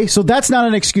 Okay, so that's not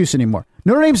an excuse anymore.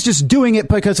 Notre Dame's just doing it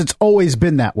because it's always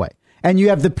been that way. And you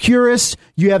have the purists,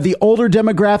 you have the older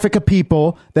demographic of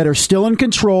people that are still in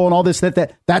control and all this,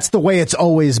 that's the way it's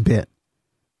always been.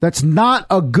 That's not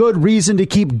a good reason to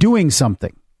keep doing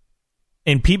something.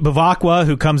 And Pete Bavacqua,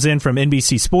 who comes in from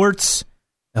NBC Sports,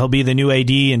 he'll be the new AD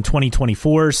in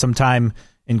 2024, sometime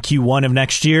in Q1 of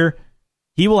next year.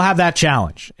 He will have that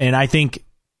challenge. And I think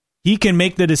he can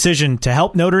make the decision to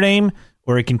help Notre Dame,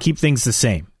 or it can keep things the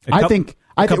same. I think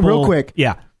real quick.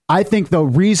 Yeah. I think the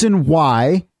reason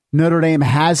why Notre Dame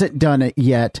hasn't done it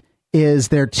yet is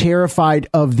they're terrified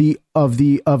of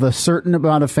a certain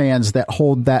amount of fans that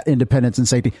hold that independence and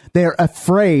safety. They're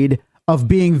afraid of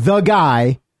being the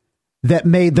guy that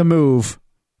made the move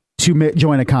to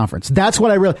join a conference. That's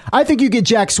what I think you get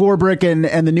Jack Swarbrick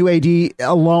and the new AD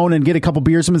alone and get a couple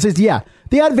beers and says, the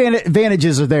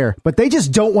advantages are there, but they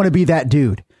just don't want to be that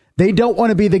dude. They don't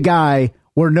want to be the guy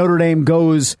where Notre Dame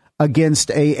goes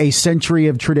against a century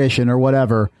of tradition or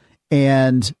whatever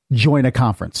and join a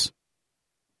conference.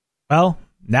 Well,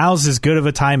 now's as good of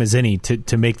a time as any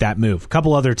to make that move. A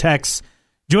couple other texts.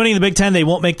 Joining the Big Ten, they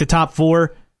won't make the top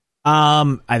 4.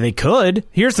 They could.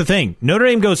 Here's the thing. Notre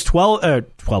Dame goes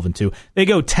 12-2. They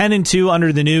go 10-2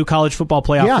 under the new college football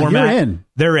playoff format. You're in.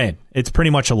 They're in. It's pretty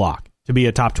much a lock to be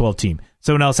a top 12 team.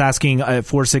 Someone else asking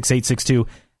 46862,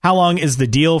 how long is the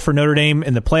deal for Notre Dame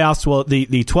in the playoffs? Well, the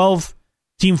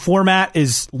 12-team format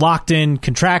is locked in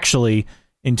contractually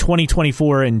in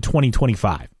 2024 and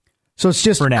 2025. So it's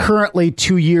just currently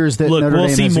 2 years that Notre Dame we'll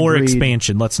see has more agreed.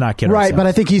 Expansion. Let's not get right. ourselves. But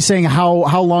I think he's saying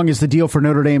how long is the deal for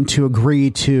Notre Dame to agree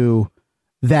to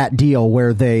that deal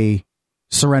where they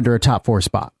surrender a top 4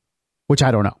 spot, which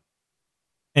I don't know.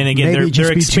 And again,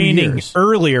 they're expanding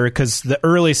earlier because the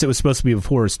earliest it was supposed to be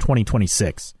before is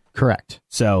 2026. Correct.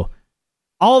 So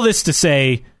all this to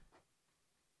say,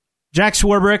 Jack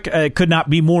Swarbrick could not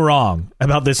be more wrong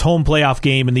about this home playoff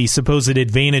game and the supposed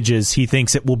advantages he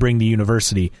thinks it will bring the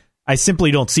university. I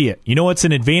simply don't see it. You know what's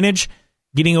an advantage?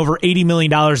 Getting over $80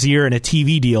 million a year in a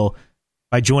TV deal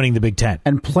by joining the Big Ten.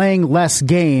 And playing less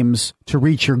games to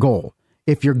reach your goal.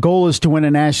 If your goal is to win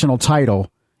a national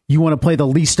title, you want to play the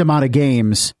least amount of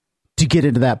games to get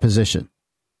into that position.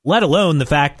 Let alone the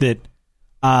fact that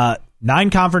 9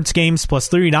 conference games plus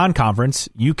 3 non-conference,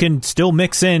 you can still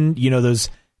mix in, those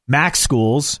MAC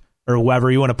schools or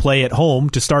whoever you want to play at home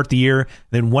to start the year,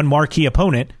 then one marquee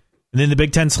opponent, and then the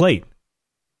Big Ten slate.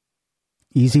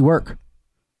 Easy work.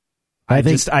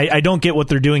 I don't get what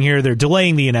they're doing here. They're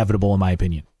delaying the inevitable, in my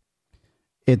opinion.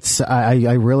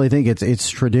 I really think it's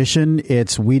tradition.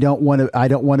 I don't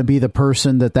want to be the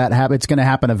person that happens. It's going to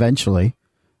happen eventually,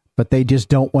 but they just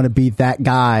don't want to be that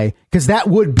guy, because that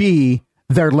would be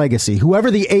their legacy. Whoever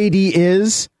the AD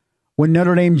is, when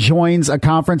Notre Dame joins a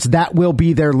conference, that will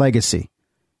be their legacy.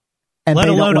 And let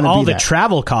alone all the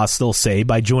travel costs they'll save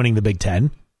by joining the Big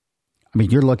Ten. I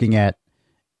mean, you're looking at,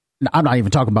 I'm not even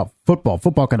talking about football.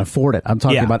 Football can afford it. I'm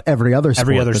talking about every other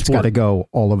sport that's got to go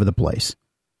all over the place.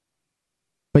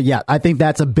 But yeah, I think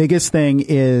that's the biggest thing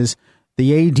is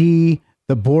the AD,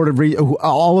 the board of,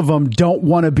 all of them don't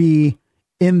want to be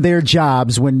in their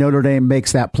jobs when Notre Dame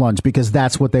makes that plunge, because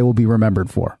that's what they will be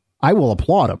remembered for. I will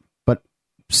applaud them, but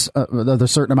a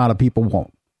certain amount of people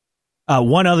won't.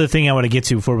 One other thing I want to get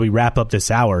to before we wrap up this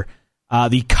hour,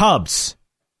 the Cubs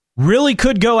really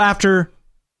could go after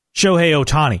Shohei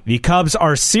Ohtani. The Cubs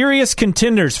are serious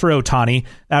contenders for Ohtani.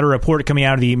 That a report coming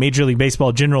out of the Major League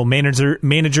Baseball general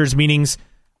managers meetings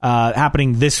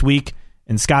happening this week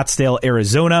in Scottsdale,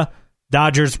 Arizona.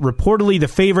 Dodgers reportedly the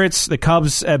favorites. The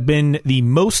Cubs have been the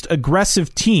most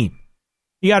aggressive team.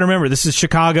 You got to remember, this is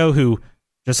Chicago, who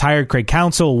just hired Craig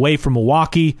Counsell away from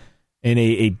Milwaukee in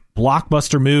a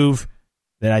blockbuster move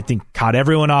that I think caught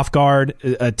everyone off guard.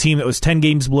 A team that was 10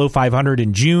 games below 500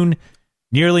 in June,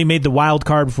 nearly made the wild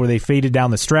card before they faded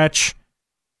down the stretch.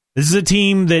 This is a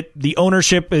team that the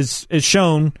ownership is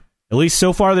shown, at least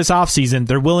so far this offseason,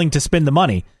 they're willing to spend the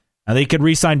money. Now, they could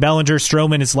re-sign Bellinger.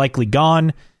 Stroman is likely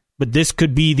gone, but this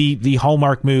could be the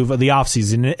hallmark move of the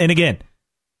offseason. And again,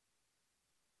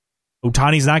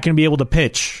 Ohtani's not going to be able to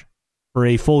pitch for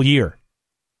a full year.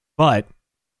 But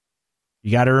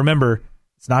you got to remember,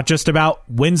 it's not just about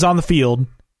wins on the field.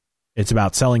 It's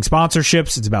about selling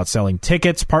sponsorships. It's about selling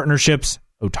tickets, partnerships.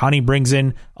 Ohtani brings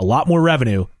in a lot more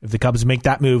revenue if the Cubs make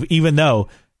that move, even though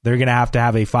they're going to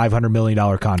have a $500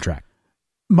 million contract.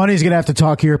 Money's going to have to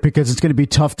talk here, because it's going to be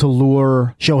tough to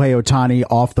lure Shohei Ohtani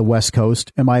off the West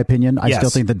Coast, in my opinion. I still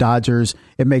think the Dodgers,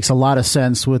 it makes a lot of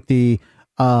sense with the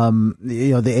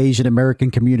Asian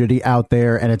American community out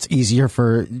there, and it's easier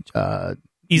for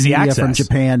easy access from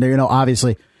Japan,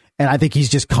 obviously. And I think he's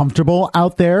just comfortable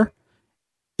out there.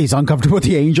 He's uncomfortable with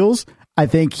the Angels. I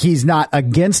think he's not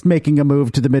against making a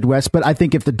move to the Midwest, but I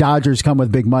think if the Dodgers come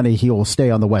with big money, he will stay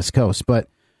on the West Coast. But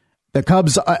the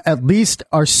Cubs at least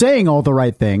are saying all the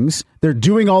right things. They're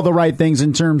doing all the right things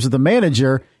in terms of the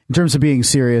manager, in terms of being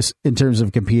serious, in terms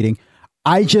of competing.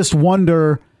 I just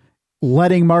wonder,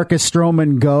 letting Marcus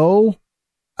Stroman go,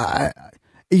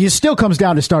 it still comes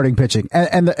down to starting pitching.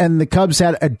 And the Cubs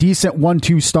had a decent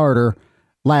 1-2 starter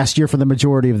last year for the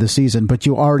majority of the season, but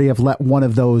you already have let one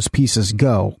of those pieces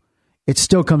go. It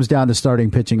still comes down to starting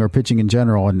pitching or pitching in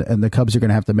general, and the Cubs are going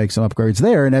to have to make some upgrades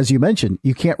there. And as you mentioned,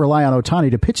 you can't rely on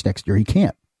Ohtani to pitch next year. He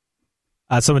can't.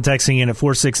 Someone texting in at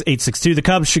 46862, the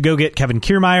Cubs should go get Kevin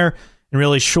Kiermaier and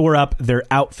really shore up their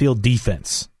outfield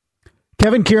defense.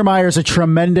 Kevin Kiermaier is a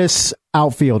tremendous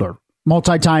outfielder,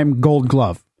 multi-time Gold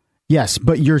Glove. Yes,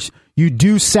 but you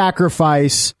do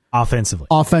sacrifice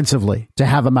offensively to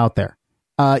have him out there.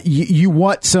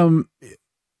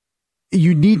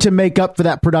 You need to make up for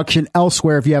that production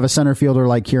elsewhere if you have a center fielder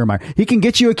like Kiermaier. He can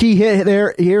get you a key hit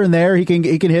here and there. He can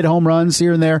hit home runs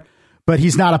here and there, but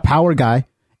he's not a power guy.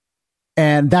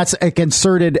 And that's a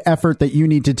concerted effort that you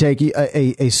need to take,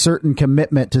 a certain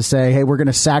commitment to say, hey, we're going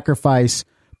to sacrifice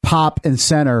pop and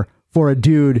center for a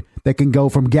dude that can go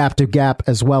from gap to gap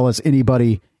as well as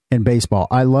anybody in baseball.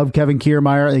 I love Kevin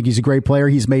Kiermaier. I think he's a great player.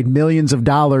 He's made millions of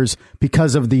dollars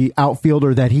because of the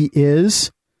outfielder that he is.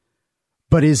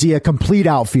 But is he a complete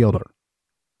outfielder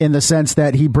in the sense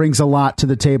that he brings a lot to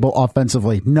the table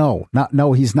offensively? No,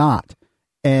 he's not.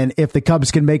 And if the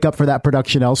Cubs can make up for that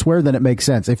production elsewhere, then it makes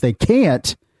sense. If they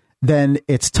can't, then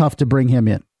it's tough to bring him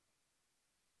in.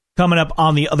 Coming up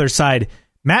on the other side,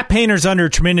 Matt Painter's under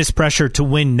tremendous pressure to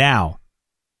win now.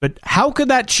 But how could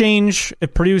that change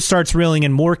if Purdue starts reeling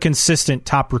in more consistent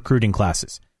top recruiting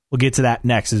classes? We'll get to that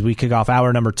next as we kick off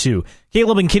hour number 2.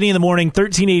 Caleb and Kenny in the morning,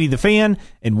 1380 The Fan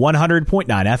and 100.9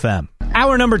 FM.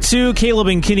 Hour number 2, Caleb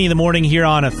and Kenny in the morning here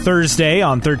on a Thursday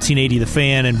on 1380 The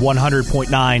Fan and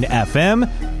 100.9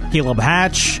 FM. Caleb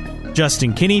Hatch,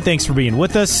 Justin Kinney, thanks for being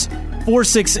with us.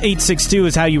 46862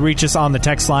 is how you reach us on the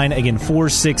text line. Again,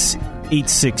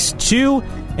 46862.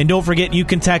 And don't forget, you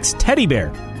can text Teddy Bear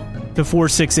to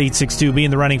 46862. Be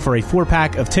in the running for a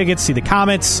 4-pack of tickets. See the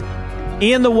Comets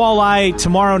and the Walleye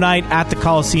tomorrow night at the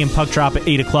Coliseum Puck Drop at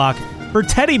 8 o'clock for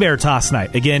Teddy Bear Toss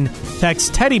Night. Again,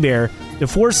 text Teddy Bear to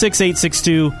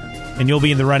 46862, and you'll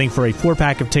be in the running for a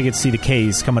 4-pack of tickets to see the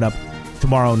K's coming up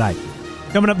tomorrow night.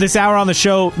 Coming up this hour on the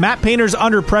show, Matt Painter's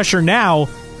under pressure now.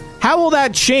 How will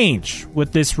that change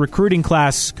with this recruiting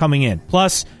class coming in?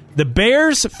 Plus, the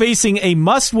Bears facing a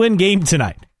must-win game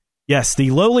tonight. Yes,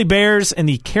 the lowly Bears and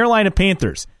the Carolina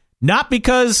Panthers. Not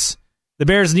because the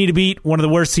Bears need to beat one of the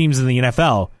worst teams in the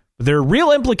NFL, but there are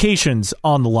real implications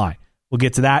on the line. We'll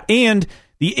get to that. And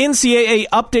the NCAA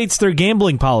updates their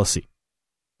gambling policy.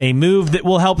 A move that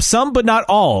will help some but not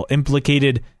all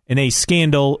implicated in a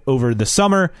scandal over the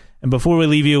summer. And before we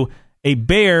leave you, a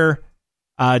Bear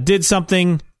did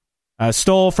something,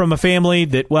 stole from a family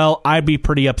that, well, I'd be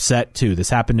pretty upset too. This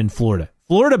happened in Florida.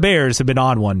 Florida Bears have been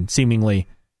on one, seemingly,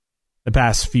 the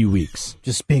past few weeks.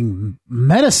 Just being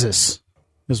menaces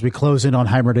as we close in on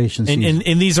hibernation season.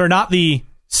 And these are not the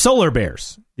Solar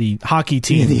Bears, the hockey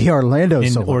team. The Orlando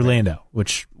in Solar Orlando, Bears.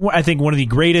 Which I think one of the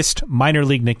greatest minor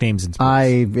league nicknames in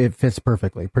sports. It fits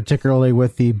perfectly, particularly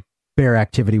with the Bear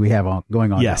activity we have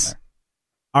going on yes. down there.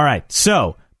 All right,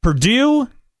 so Purdue,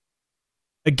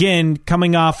 again,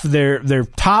 coming off their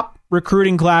top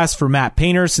recruiting class for Matt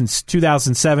Painter since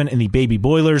 2007 in the Baby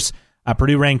Boilers.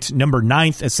 Purdue ranked number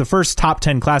 9th. It's the first top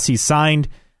 10 class he's signed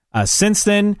since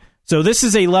then. So this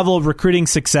is a level of recruiting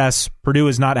success Purdue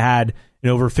has not had in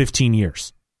over 15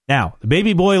 years. Now, the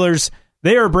Baby Boilers,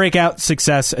 they are a breakout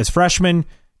success as freshmen.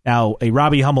 Now, a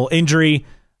Robbie Hummel injury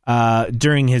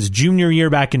during his junior year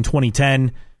back in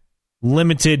 2010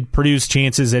 limited Purdue's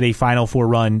chances at a Final Four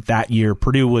run that year.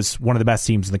 Purdue was one of the best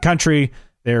teams in the country.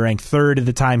 They were ranked 3rd at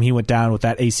the time he went down with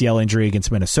that ACL injury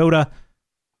against Minnesota.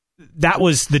 That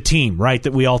was the team, right,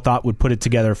 that we all thought would put it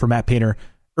together for Matt Painter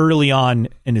early on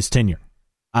in his tenure.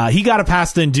 He got a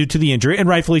pass then due to the injury, and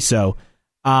rightfully so.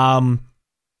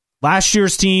 Last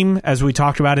year's team, as we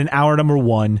talked about in hour number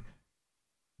 1,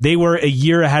 they were a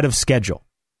year ahead of schedule.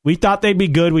 We thought they'd be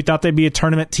good. We thought they'd be a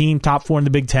tournament team, top 4 in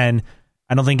the Big Ten.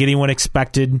 I don't think anyone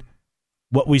expected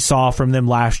what we saw from them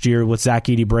last year with Zach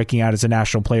Edey breaking out as a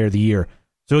National Player of the Year.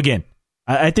 So again,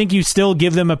 I think you still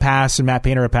give them a pass and Matt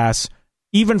Painter a pass,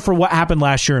 even for what happened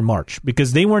last year in March,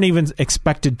 because they weren't even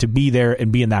expected to be there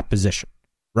and be in that position.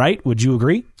 Right? Would you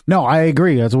agree? No, I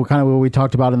agree. That's kind of what we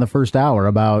talked about in the first hour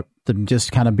about them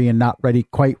just kind of being not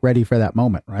quite ready for that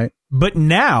moment, right? But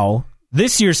now,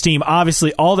 this year's team,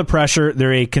 obviously all the pressure,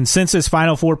 they're a consensus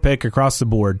Final Four pick across the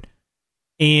board.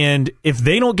 And if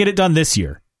they don't get it done this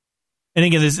year, and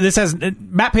again, this has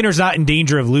Matt Painter's not in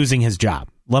danger of losing his job.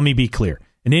 Let me be clear.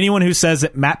 And anyone who says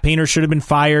that Matt Painter should have been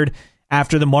fired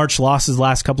after the March losses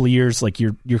last couple of years, like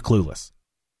you're clueless.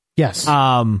 Yes.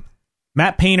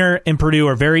 Matt Painter and Purdue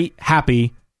are very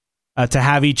happy to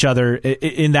have each other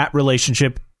in that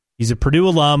relationship. He's a Purdue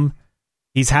alum.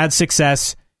 He's had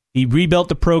success. He rebuilt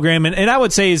the program, and I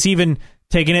would say is even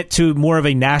taken it to more of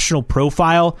a national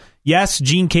profile. Yes,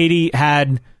 Gene Cady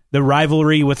had the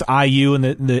rivalry with IU in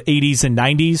the 80s and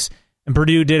 90s, and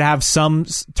Purdue did have some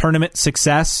tournament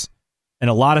success and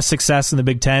a lot of success in the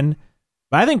Big Ten.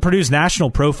 But I think Purdue's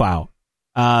national profile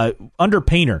under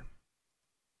Painter,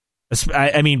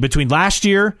 I mean, between last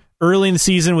year, early in the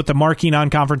season with the marquee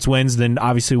non-conference wins, then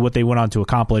obviously what they went on to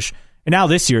accomplish, and now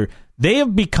this year, they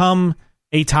have become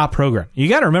a top program. You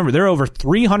got to remember, there are over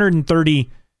 330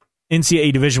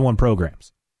 NCAA Division I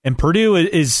programs, and Purdue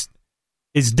is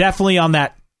definitely on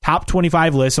that top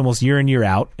 25 list almost year in, year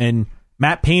out, and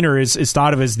Matt Painter is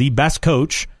thought of as the best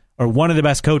coach, or one of the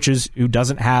best coaches who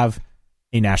doesn't have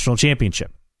a national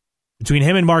championship. Between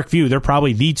him and Mark Few, they're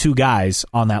probably the two guys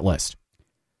on that list.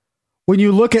 When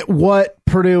you look at what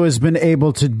Purdue has been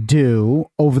able to do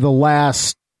over the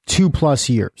last 2+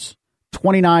 years,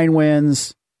 29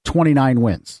 wins, 29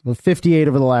 wins, 58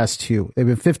 over the last 2. They've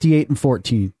been 58 and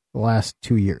 14 the last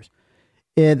 2 years.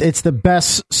 It's the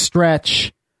best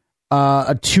stretch,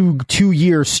 a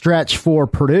two-year stretch for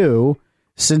Purdue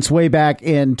since way back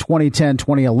in 2010,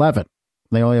 2011.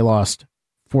 They only lost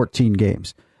 14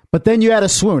 games. But then you had a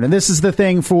swoon, and this is the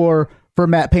thing for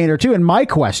Matt Painter too. And my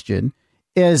question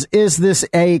is this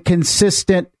a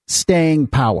consistent staying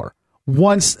power?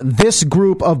 once this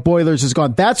group of Boilers is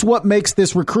gone. That's what makes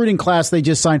this recruiting class they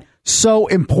just signed so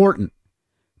important.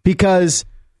 Because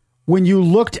when you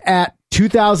looked at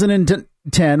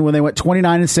 2010, when they went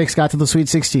 29-6, got to the Sweet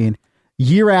 16,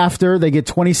 year after they get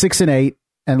 26-8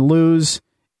 and lose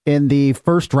in the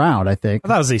first round, I think.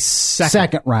 That was a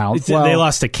second round. Well, they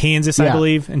lost to Kansas, I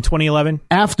believe, in 2011.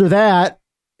 After that,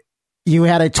 you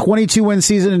had a 22-win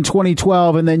season in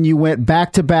 2012, and then you went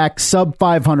back-to-back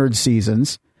sub-500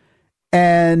 seasons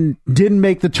and didn't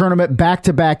make the tournament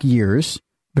back-to-back years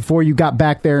before you got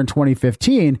back there in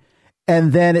 2015.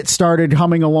 And then it started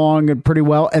humming along pretty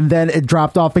well, and then it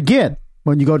dropped off again.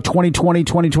 When you go 2020,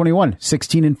 2021,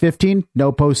 16-15,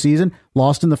 no postseason,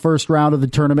 lost in the first round of the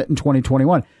tournament in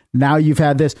 2021. Now you've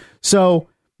had this. So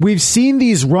we've seen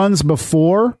these runs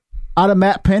before out of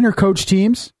Matt Painter coach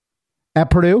teams at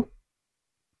Purdue.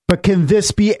 But can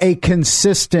this be a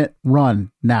consistent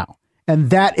run now? And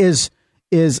that is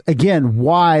again,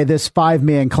 why this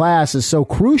 5-man class is so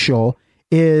crucial,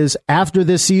 is after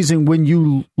this season, when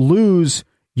you lose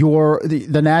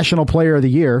the National Player of the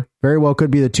Year, very well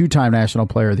could be the 2-time National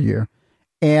Player of the Year,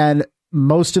 and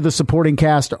most of the supporting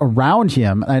cast around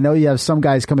him. I know you have some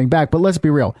guys coming back, but let's be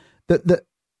real.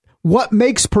 What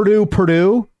makes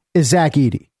Purdue is Zach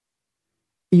Edey.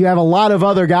 You have a lot of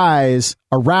other guys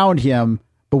around him,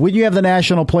 but when you have the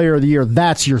National Player of the Year,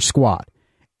 that's your squad.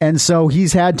 And so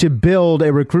he's had to build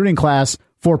a recruiting class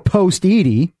for post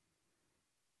Edey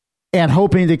and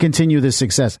hoping to continue this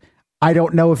success. I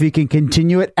don't know if he can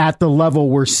continue it at the level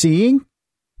we're seeing,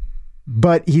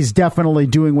 but he's definitely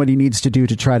doing what he needs to do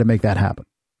to try to make that happen.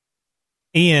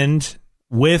 And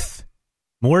with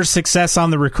more success on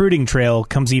the recruiting trail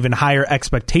comes even higher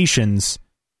expectations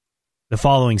the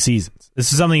following seasons.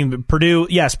 This is something Purdue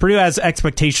has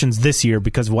expectations this year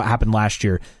because of what happened last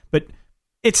year, but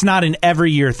it's not an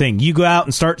every year thing. You go out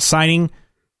and start signing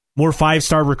more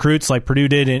 5-star recruits like Purdue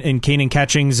did in Kanan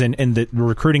Catchings and the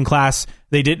recruiting class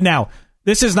they did. Now,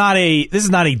 this is not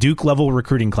a Duke level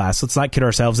recruiting class. Let's not kid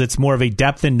ourselves. It's more of a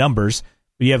depth in numbers.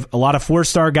 You have a lot of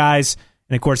 4-star guys,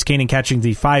 and of course, Kanan Catchings,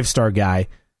 the 5-star guy,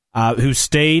 who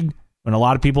stayed when a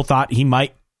lot of people thought he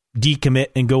might decommit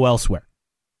and go elsewhere.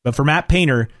 But for Matt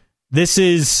Painter, this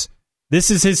is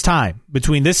his time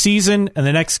between this season and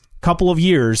the next couple of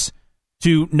years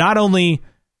to not only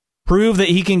prove that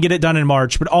he can get it done in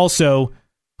March, but also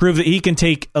prove that he can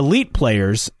take elite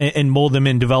players and mold them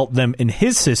and develop them in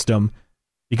his system,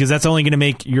 because that's only going to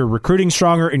make your recruiting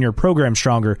stronger and your program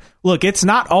stronger. Look, it's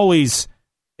not always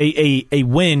a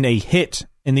hit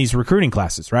in these recruiting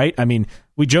classes, right? I mean,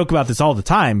 we joke about this all the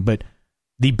time, but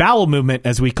the bowel movement,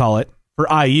 as we call it, for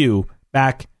IU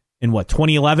back in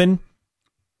 2011,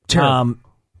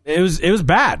 it was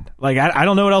bad. Like, I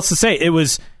don't know what else to say. It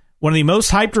was one of the most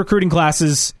hyped recruiting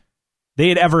classes they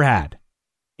had ever had,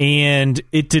 and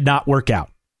it did not work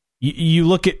out. You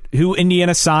look at who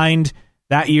Indiana signed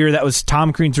that year. That was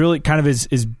Tom Crean's really kind of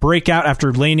his breakout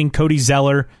after landing Cody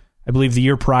Zeller, I believe, the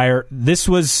year prior. This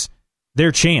was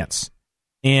their chance,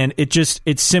 and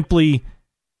it simply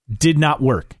did not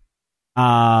work.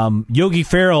 Yogi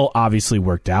Ferrell obviously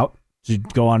worked out to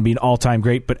go on being all-time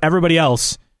great, but everybody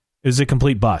else is a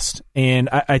complete bust. And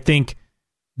I think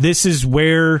this is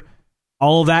where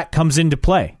all of that comes into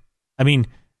play. I mean,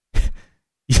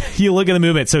 you look at the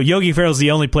movement. So Yogi Ferrell's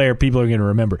the only player people are going to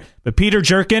remember. But Peter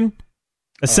Jerkin,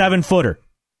 a 7-footer,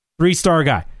 3-star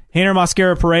guy. Hanner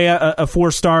Mosquera-Perea, a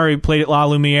 4-star. He played at La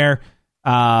Lumiere.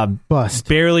 Bust.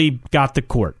 Barely got the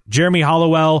court. Jeremy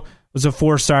Hollowell was a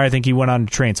 4-star. I think he went on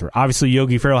to transfer. Obviously,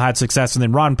 Yogi Ferrell had success. And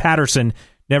then Ron Patterson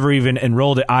never even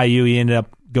enrolled at IU. He ended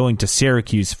up going to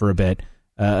Syracuse for a bit,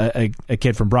 a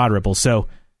kid from Broad Ripple. So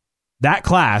that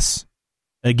class,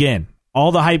 again,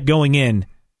 all the hype going in,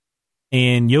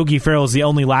 and Yogi Ferrell is the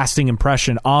only lasting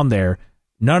impression on there.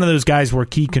 None of those guys were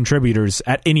key contributors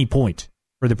at any point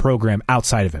for the program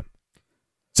outside of him.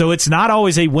 So it's not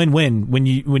always a win-win when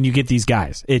you get these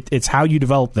guys. It's how you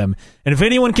develop them. And if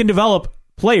anyone can develop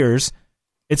players,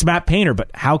 it's Matt Painter.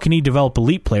 But how can he develop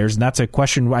elite players? And that's a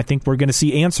question I think we're going to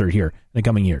see answered here in the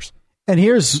coming years. And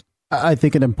here's, I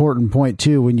think, an important point,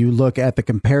 too, when you look at the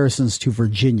comparisons to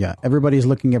Virginia. Everybody's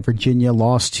looking at Virginia,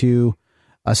 lost to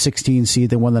a 16 seed,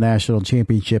 then won the national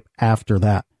championship after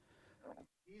that.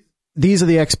 These are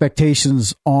the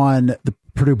expectations on the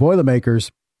Purdue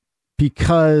Boilermakers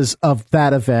because of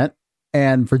that event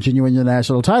and Virginia winning the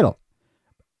national title.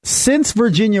 Since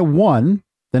Virginia won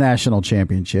the national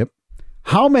championship,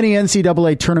 how many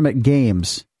NCAA tournament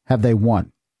games have they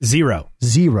won? Zero.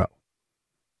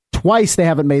 Twice they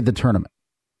haven't made the tournament,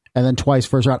 and then twice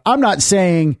first round. I'm not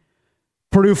saying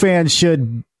Purdue fans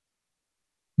should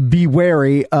be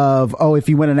wary of, if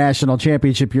you win a national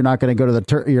championship, you're not going to go to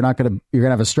the you're going to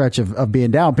have a stretch of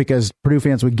being down, because Purdue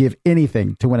fans would give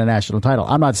anything to win a national title.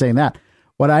 I'm not saying that.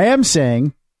 What I am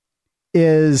saying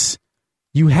is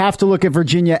you have to look at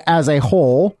Virginia as a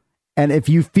whole. And if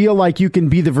you feel like you can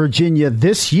be the Virginia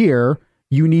this year,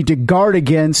 you need to guard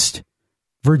against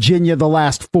Virginia the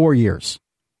last 4 years.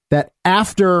 That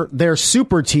after their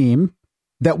super team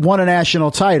that won a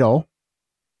national title,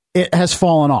 it has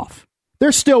fallen off.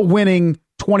 They're still winning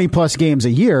 20-plus games a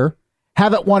year,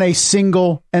 haven't won a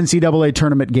single NCAA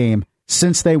tournament game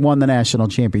since they won the national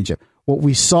championship. What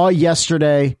we saw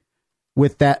yesterday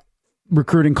with that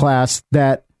recruiting class,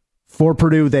 that for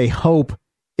Purdue, they hope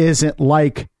isn't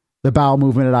like the bowel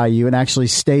movement at IU and actually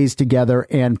stays together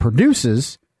and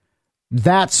produces,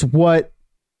 that's what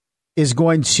is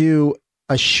going to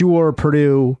assure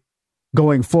Purdue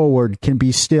going forward can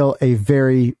be still a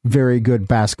very, very good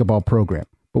basketball program.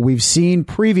 But we've seen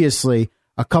previously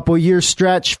a couple year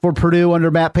stretch for Purdue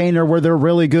under Matt Painter where they're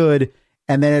really good,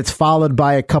 and then it's followed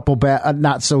by a couple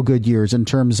not so good years in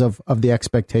terms of the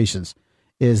expectations.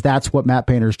 That's what Matt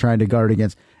Painter is trying to guard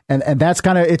against. And that's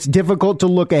kind of, it's difficult to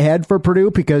look ahead for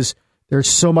Purdue because there's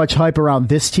so much hype around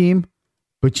this team,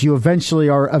 but you eventually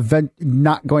are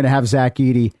not going to have Zach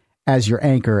Edey as your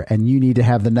anchor, and you need to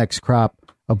have the next crop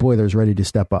of Boilers ready to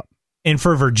step up. And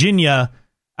for Virginia,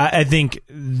 I think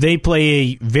they play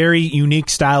a very unique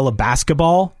style of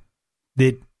basketball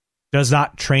that does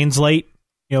not translate,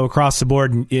 across the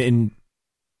board. And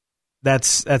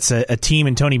that's a team,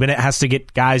 and Tony Bennett has to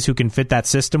get guys who can fit that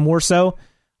system more so.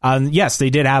 Yes, they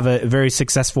did have a very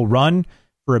successful run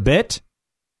for a bit,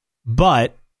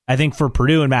 but I think for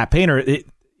Purdue and Matt Painter,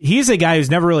 he's a guy who's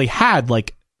never really had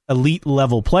like elite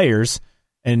level players,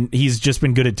 and he's just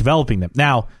been good at developing them.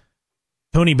 Now,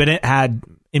 Tony Bennett had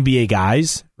NBA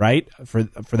guys, right, for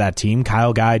that team.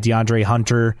 Kyle Guy, DeAndre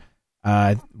Hunter,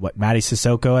 Matty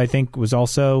Sissoko, I think, was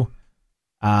also.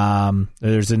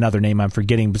 There's another name I'm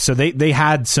forgetting, but so they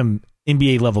had some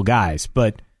NBA level guys,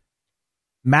 but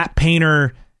Matt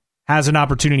Painter has an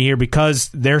opportunity here because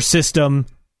their system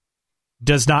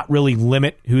does not really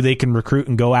limit who they can recruit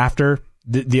and go after.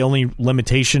 The only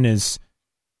limitation is,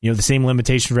 the same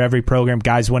limitation for every program: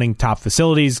 guys wanting top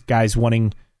facilities, guys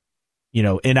wanting,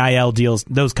 NIL deals,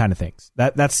 those kind of things.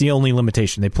 That's the only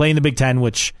limitation. They play in the Big Ten,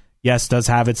 which yes does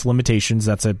have its limitations.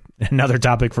 That's another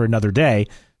topic for another day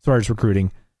as far as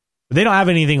recruiting. But they don't have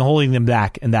anything holding them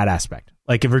back in that aspect,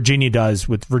 like Virginia does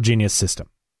with Virginia's system.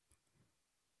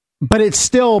 But it's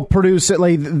still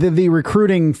the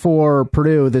recruiting for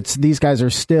Purdue. These guys are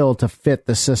still to fit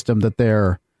the system that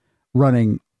they're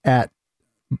running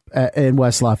in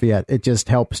West Lafayette. It just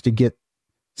helps to get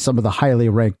some of the highly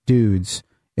ranked dudes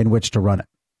in which to run it.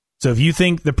 So if you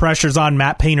think the pressure's on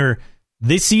Matt Painter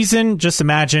this season, just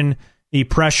imagine the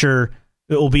pressure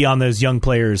that will be on those young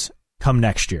players come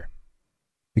next year.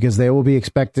 Because they will be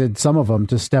expected, some of them,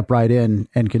 to step right in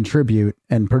and contribute.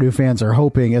 And Purdue fans are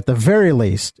hoping, at the very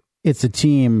least, it's a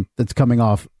team that's coming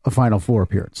off a Final Four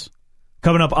appearance.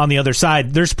 Coming up on the other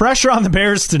side, there's pressure on the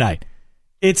Bears tonight.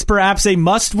 It's perhaps a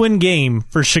must-win game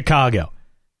for Chicago.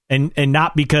 And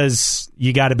not because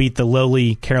you got to beat the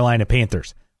lowly Carolina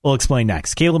Panthers. We'll explain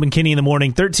next. Caleb and Kenny in the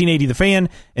morning, 1380 The Fan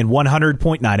and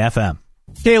 100.9 FM.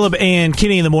 Caleb and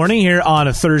Kenny in the morning here on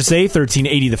a Thursday,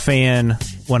 1380 The Fan,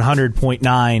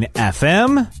 100.9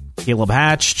 FM. Caleb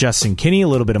Hatch, Justin Kinney, a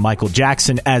little bit of Michael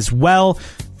Jackson as well.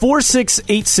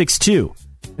 46862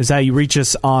 is how you reach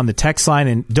us on the text line.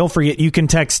 And don't forget, you can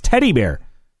text Teddy Bear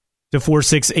to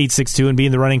 46862 and be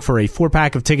in the running for a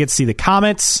 4-pack of tickets. See the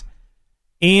Comets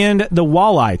and the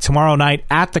Walleye tomorrow night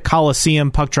at the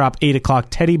Coliseum. Puck drop 8 o'clock,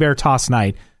 Teddy Bear toss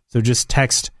night. So just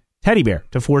text Teddy Bear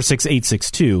to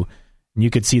 46862. And you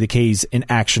could see the K's in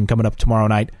action coming up tomorrow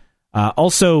night.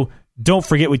 Also, don't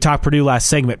forget, we talked Purdue last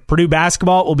segment. Purdue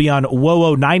basketball will be on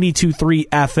WOWO 92.3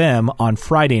 FM on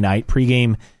Friday night.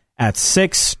 Pregame at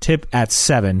 6, tip at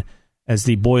 7, as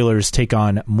the Boilers take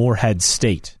on Morehead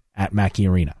State at Mackey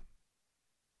Arena.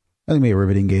 I think it'll be a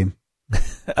riveting game.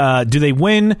 Do they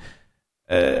win?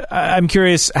 I'm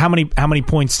curious how many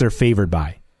points they're favored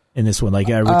by in this one. Like,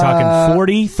 are we talking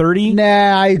 40, 30?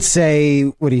 Nah, I'd say,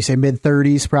 what do you say,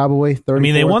 mid-30s probably? 34, I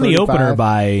mean, they won 35. The opener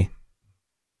by,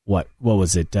 what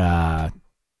was it?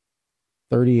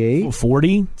 38?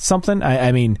 40 something?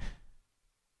 I mean,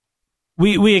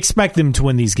 we expect them to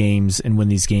win these games and win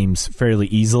these games fairly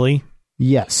easily.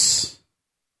 Yes.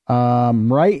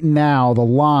 Right now, the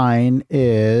line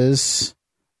is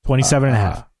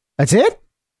 27.5. That's it?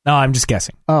 No, I'm just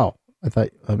guessing. Oh, I thought,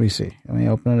 let me see. Let me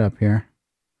open it up here.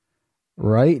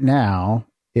 Right now,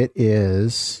 it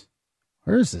is,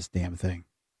 where is this damn thing?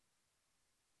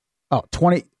 Oh,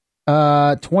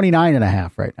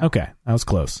 29.5 right now. Okay, that was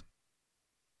close.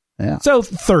 Yeah. So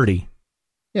 30.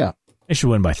 Yeah. They should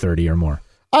win by 30 or more.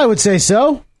 I would say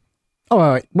so.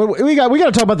 Oh, wait. We got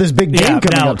to talk about this big game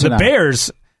coming up tonight. The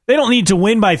Bears, they don't need to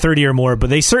win by 30 or more, but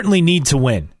they certainly need to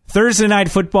win. Thursday Night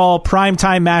Football,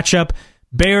 primetime matchup,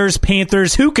 Bears,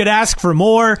 Panthers. Who could ask for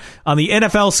more on the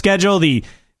NFL schedule?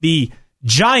 The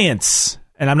Giants,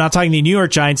 and I'm not talking the New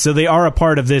York Giants, so they are a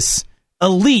part of this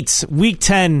elite Week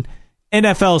 10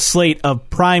 NFL slate of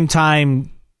primetime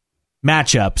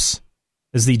matchups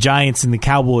as the Giants and the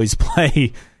Cowboys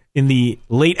play in the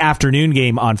late afternoon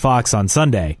game on Fox on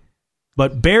Sunday.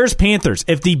 But Bears, Panthers,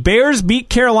 if the Bears beat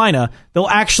Carolina, they'll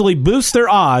actually boost their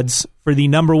odds for the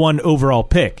number 1 overall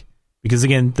pick. Because,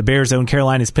 again, the Bears own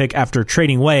Carolina's pick after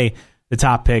trading away the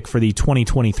top pick for the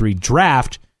 2023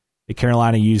 draft that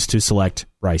Carolina used to select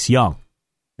Bryce Young.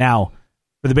 Now,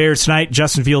 for the Bears tonight,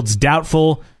 Justin Fields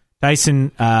doubtful.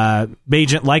 Tyson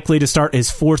Bagent likely to start his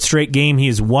 4th straight game. He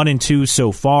is 1-2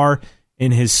 so far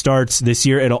in his starts this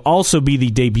year. It'll also be the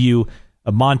debut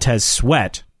of Montez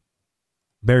Sweat.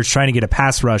 Bears trying to get a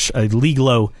pass rush, a league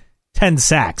low 10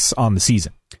 sacks on the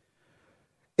season.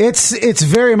 It's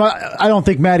very much. I don't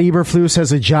think Matt Eberflus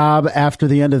has a job after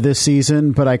the end of this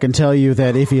season, but I can tell you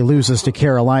that if he loses to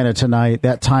Carolina tonight,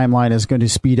 that timeline is going to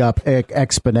speed up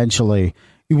exponentially.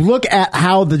 You look at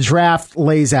how the draft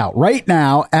lays out right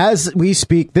now as we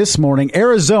speak this morning.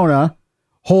 Arizona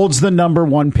holds the number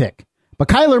 1 pick, but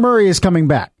Kyler Murray is coming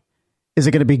back. Is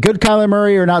it going to be good Kyler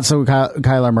Murray or not so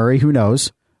Kyler Murray? Who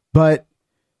knows? But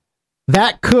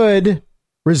that could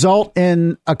result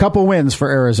in a couple wins for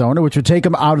Arizona, which would take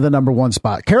them out of the number 1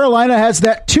 spot. Carolina has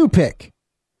that 2 pick,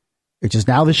 which is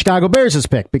now the Chicago Bears'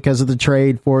 pick because of the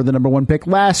trade for the number 1 pick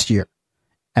last year.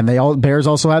 And Bears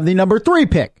also have the number 3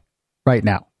 pick right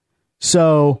now.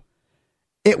 So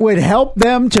it would help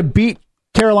them to beat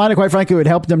Carolina. Quite frankly, it would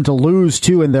help them to lose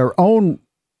too in their own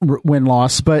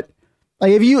win-loss. But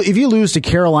like if you lose to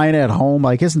Carolina at home,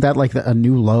 like isn't that like a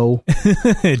new low?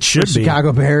 It should be.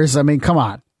 Chicago Bears. I mean, come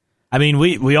on. I mean,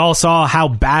 we all saw how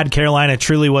bad Carolina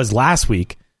truly was last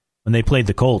week when they played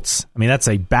the Colts. I mean, that's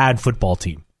a bad football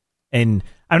team. And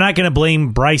I'm not going to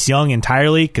blame Bryce Young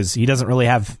entirely because he doesn't really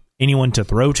have anyone to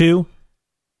throw to.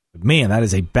 But man, that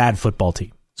is a bad football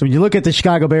team. So when you look at the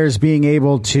Chicago Bears being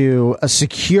able to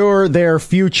secure their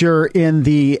future in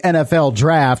the NFL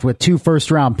draft with 2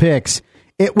 first-round picks,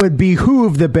 it would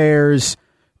behoove the Bears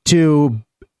to,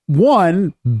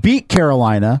 1, beat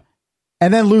Carolina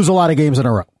and then lose a lot of games in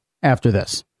a row after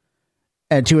this,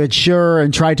 and to ensure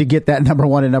and try to get that number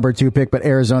 1 and number 2 pick. But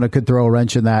Arizona could throw a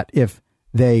wrench in that if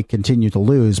they continue to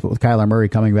lose. But with Kyler Murray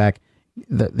coming back,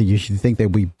 you should think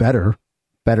they'd be better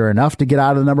enough to get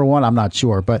out of the number 1. I'm not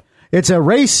sure, but it's a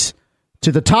race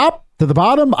to the top, to the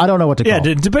bottom. I don't know what to call.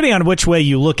 Yeah, depending on which way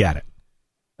you look at it.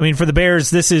 I mean, for the Bears,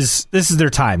 this is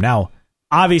their time. Now,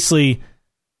 obviously,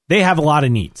 they have a lot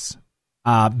of needs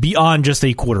beyond just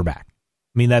a quarterback.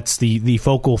 I mean, that's the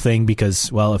focal thing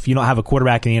because, well, if you don't have a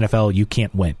quarterback in the NFL, you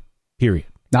can't win, period.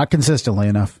 Not consistently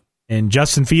enough. And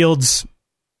Justin Fields,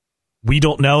 we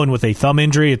don't know, and with a thumb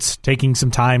injury, it's taking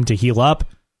some time to heal up.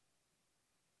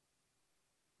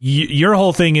 Your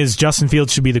whole thing is Justin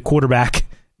Fields should be the quarterback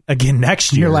again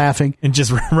next year. You're laughing. And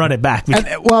just run it back.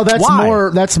 Well,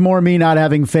 that's more me not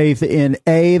having faith in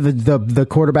A, the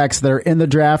quarterbacks that are in the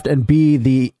draft, and B,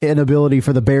 the inability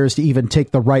for the Bears to even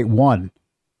take the right one.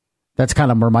 That's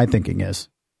kind of where my thinking is.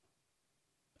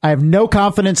 I have no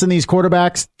confidence in these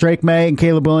quarterbacks, Drake May and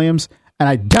Caleb Williams, and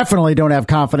I definitely don't have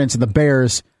confidence in the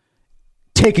Bears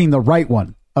taking the right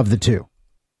one of the 2.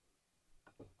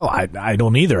 Oh, I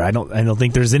don't either. I don't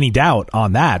think there's any doubt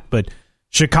on that. But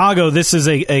Chicago, this is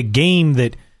a game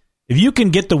that if you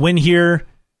can get the win here,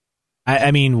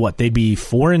 I mean, what they'd be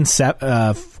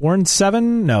 4-7?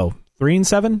 No,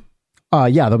 3-7.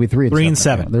 Yeah, they'll be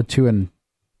 3-7. They're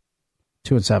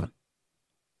 2-7.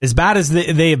 As bad as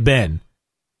they have been,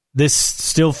 this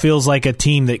still feels like a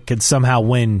team that could somehow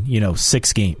win,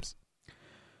 6 games.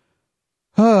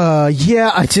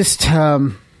 Yeah, I just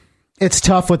it's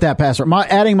tough with that passer.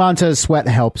 Adding Montez Sweat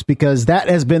helps because that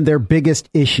has been their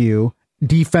biggest issue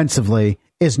defensively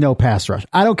is no pass rush.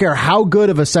 I don't care how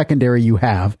good of a secondary you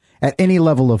have at any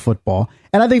level of football.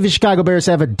 And I think the Chicago Bears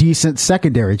have a decent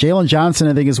secondary. Jalen Johnson,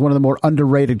 I think, is one of the more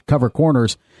underrated cover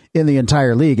corners in the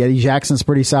entire league. Eddie Jackson's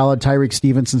pretty solid. Tyreek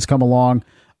Stevenson's come along.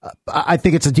 I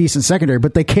think it's a decent secondary,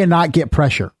 but they cannot get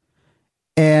pressure.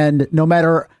 And no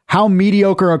matter how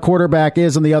mediocre a quarterback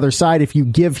is on the other side, if you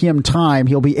give him time,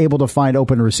 he'll be able to find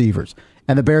open receivers.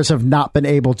 And the Bears have not been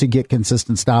able to get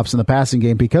consistent stops in the passing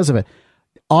game because of it.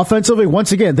 Offensively,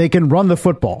 once again, they can run the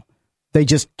football. They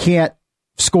just can't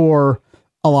score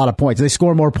a lot of points. They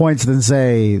score more points than,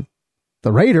 say,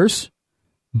 the Raiders,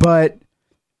 but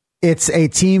it's a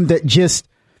team that just,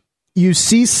 you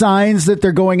see signs that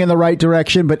they're going in the right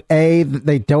direction, but A,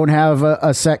 they don't have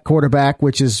a set quarterback,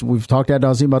 which is, we've talked ad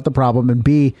nauseum about the problem, and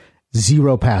B,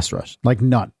 zero pass rush, like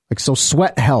none. Like, so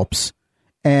Sweat helps,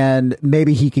 and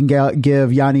maybe he can give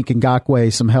Yannick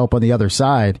Ngakoue some help on the other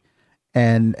side.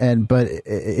 But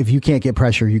if you can't get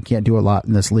pressure, you can't do a lot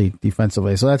in this league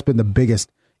defensively. So that's been the biggest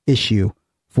issue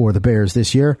for the Bears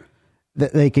this year.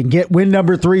 They can get win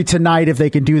number 3 tonight. If they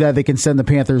can do that, they can send the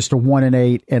Panthers to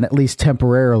 1-8, and at least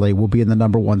temporarily will be in the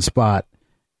number 1 spot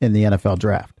in the NFL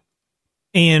draft.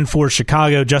 And for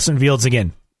Chicago, Justin Fields,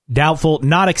 again, doubtful,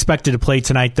 not expected to play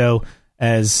tonight, though,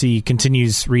 as he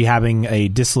continues rehabbing a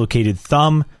dislocated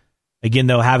thumb. Again,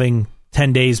 though, having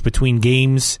 10 days between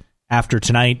games after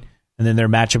tonight, and then their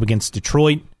matchup against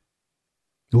Detroit.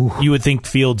 Ooh. You would think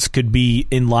Fields could be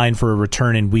in line for a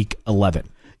return in Week 11.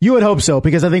 You would hope so,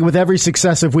 because I think with every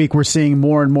successive week, we're seeing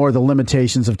more and more the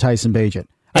limitations of Tyson Bagent.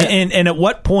 And at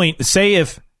what point, say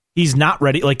if he's not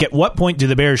ready, like at what point do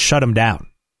the Bears shut him down?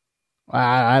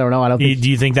 I don't know. Do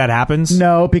you think that happens?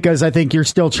 No, because I think you're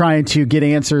still trying to get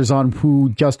answers on who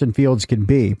Justin Fields can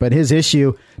be. But his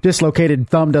issue, dislocated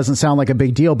thumb, doesn't sound like a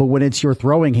big deal, but when it's your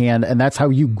throwing hand and that's how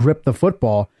you grip the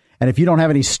football, and if you don't have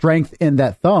any strength in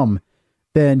that thumb,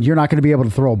 then you're not going to be able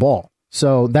to throw a ball.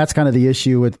 So that's kind of the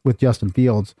issue with Justin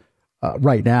Fields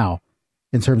right now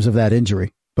in terms of that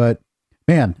injury. But,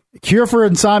 man, cure for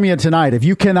insomnia tonight. If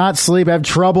you cannot sleep, have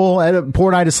trouble, had a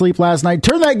poor night of sleep last night,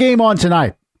 turn that game on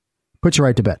tonight. Put you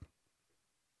right to bed.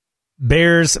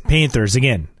 Bears, Panthers,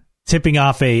 again, kicking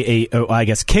off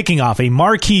a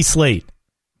marquee slate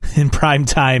in prime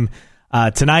time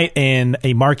tonight, and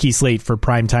a marquee slate for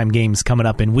primetime games coming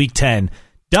up in Week 10.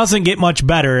 Doesn't get much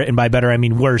better, and by better I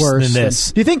mean worse than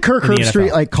this. Do you think Kirk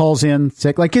Herbstreit calls in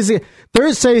sick? Like, is it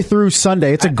Thursday through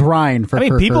Sunday? It's a grind for.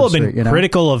 Kirk people Herbstreit, have been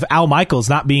critical of Al Michaels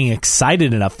not being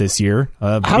excited enough this year.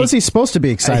 How is he supposed to be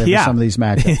excited for some of these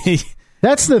matchups?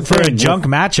 That's the thing. For a junk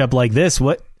matchup like this,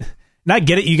 not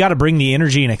get it. You got to bring the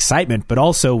energy and excitement, but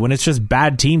also when it's just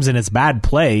bad teams and it's bad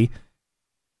play,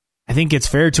 I think it's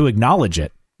fair to acknowledge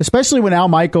it. Especially when Al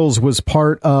Michaels was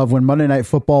part of when Monday Night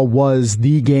Football was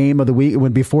the game of the week,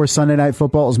 when before Sunday Night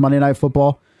Football it was Monday Night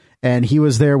Football, and he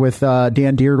was there with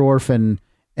Dan Deerdorf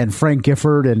and Frank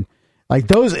Gifford, and like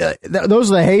those are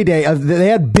the heyday. They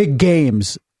had big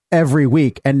games every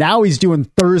week, and now he's doing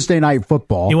Thursday Night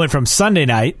Football. He went from Sunday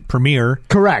night premiere.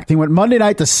 Correct. He went Monday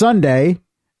night to Sunday,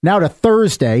 now to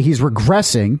Thursday. He's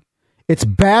regressing. It's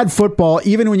bad football,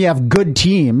 even when you have good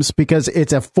teams, because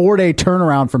it's a 4-day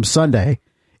turnaround from Sunday.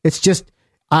 It's just,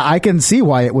 I can see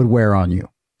why it would wear on you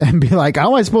and be like, how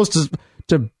am I supposed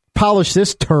to polish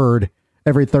this turd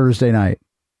every Thursday night?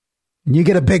 And you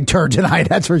get a big turd tonight,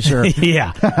 that's for sure.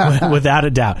 Yeah, without a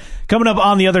doubt. Coming up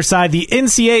on the other side, the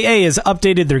NCAA has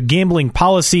updated their gambling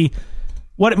policy.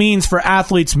 What it means for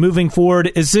athletes moving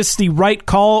forward. Is this the right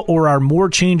call, or are more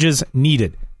changes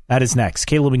needed? That is next.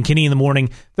 Caleb and Kenny in the morning,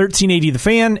 1380 The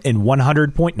Fan and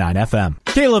 100.9 FM.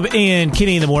 Caleb and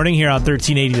Kenny in the morning here on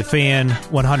 1380 The Fan,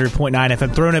 100.9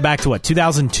 FM. Throwing it back to what,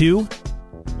 2002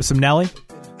 with some Nelly?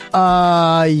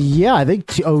 Yeah, I think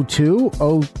 02,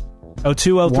 02,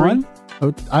 03?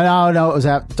 I don't know. It was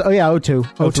that. Oh, yeah, 02.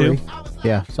 02.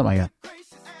 Yeah, something like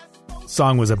that.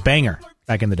 Song was a banger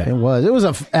back in the day. It was. It was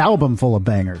an album full of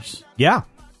bangers. Yeah.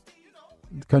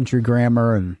 Country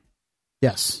Grammar and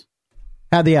yes.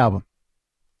 Had the album.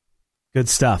 Good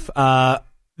stuff. The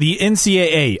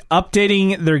NCAA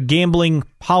updating their gambling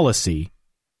policy.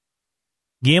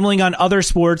 Gambling on other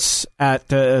sports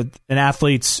at an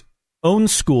athlete's own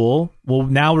school will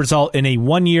now result in a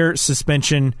 1-year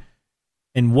suspension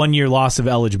and 1-year loss of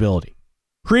eligibility.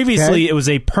 Previously, It was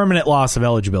a permanent loss of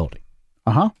eligibility.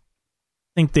 Uh-huh.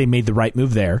 I think they made the right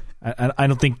move there. I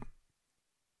don't think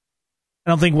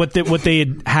what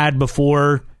they had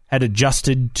before had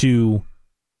adjusted to,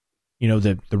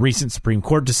 the recent Supreme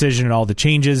Court decision and all the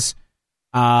changes.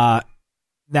 Now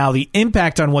the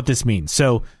impact on what this means.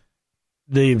 So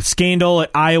the scandal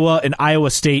at Iowa and Iowa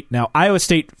State. Now Iowa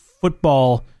State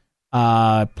football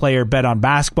player bet on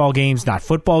basketball games, not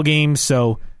football games.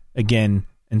 So again,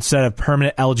 instead of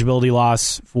permanent eligibility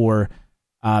loss for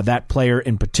that player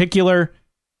in particular,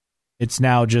 it's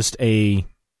now just a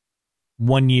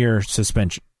 1-year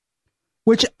suspension.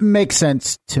 Which makes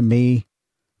sense to me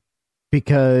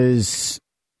because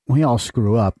we all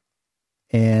screw up.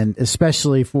 And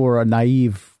especially for a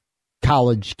naive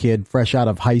college kid fresh out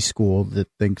of high school that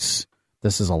thinks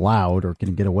this is allowed or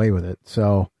can get away with it.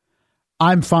 So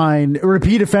I'm fine.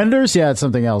 Repeat offenders? Yeah, it's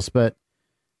something else. But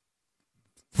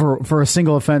for a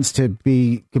single offense to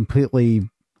be completely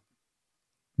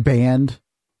banned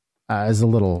is a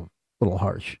little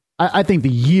harsh. I think the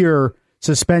year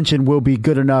suspension will be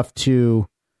good enough to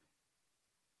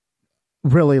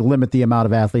really limit the amount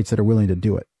of athletes that are willing to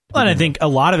do it. Well, and I think a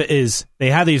lot of it is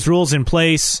they have these rules in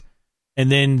place,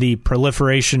 and then the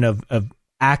proliferation of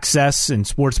access and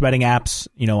sports betting apps,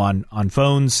 on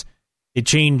phones, it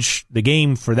changed the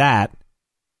game for that.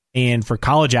 And for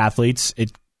college athletes,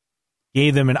 it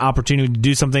gave them an opportunity to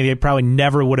do something they probably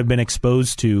never would have been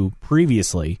exposed to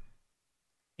previously.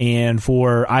 And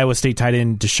for Iowa State tight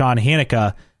end Deshaun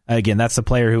Hanukkah, again, that's the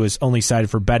player who was only cited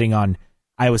for betting on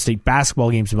Iowa State basketball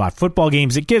games and not football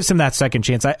games. It gives him that second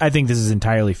chance. I think this is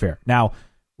entirely fair. Now,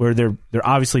 where they're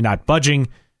obviously not budging,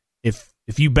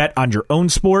 if you bet on your own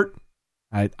sport,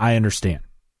 I understand.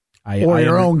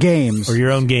 Your own games. Or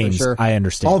your own games, sure. I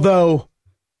understand. Although,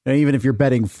 even if you're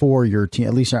betting for your team,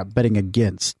 at least you're not betting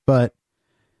against. But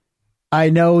I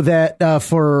know that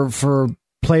for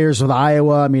players with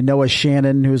Iowa, Noah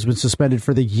Shannon, who's been suspended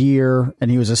for the year,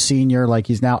 and he was a senior,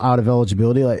 he's now out of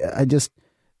eligibility.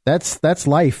 That's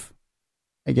life.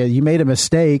 Again, you made a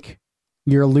mistake.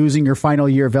 You're losing your final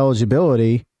year of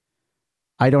eligibility.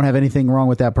 I don't have anything wrong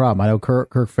with that problem. I know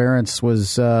Kirk Ferentz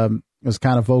was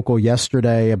kind of vocal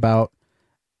yesterday about,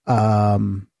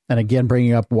 and again,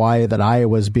 bringing up why that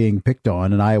Iowa's being picked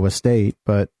on in Iowa State,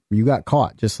 but you got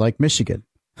caught just like Michigan.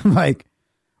 Why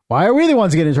are we the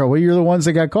ones getting in trouble? Well, you're the ones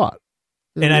that got caught.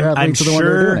 And I'm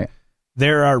sure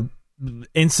there are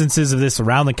instances of this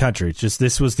around the country. It's just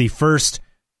this was the first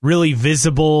really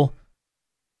visible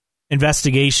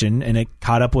investigation, and it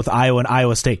caught up with Iowa and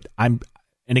Iowa State. And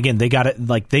again, they got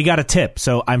a tip.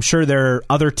 So I'm sure there are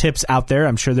other tips out there.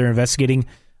 I'm sure they're investigating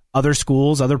other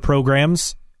schools, other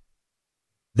programs.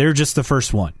 They're just the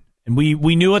first one. And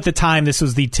we knew at the time this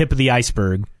was the tip of the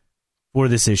iceberg for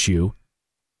this issue.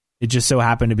 It just so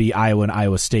happened to be Iowa and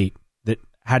Iowa State that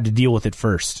had to deal with it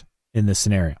first in this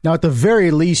scenario. Now, at the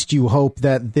very least, you hope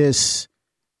that this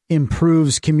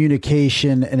improves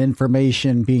communication and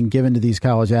information being given to these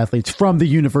college athletes from the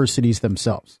universities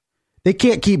themselves. They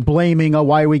can't keep blaming,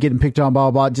 why are we getting picked on, blah,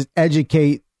 blah, blah. Just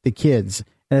educate the kids.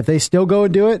 And if they still go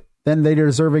and do it, then they're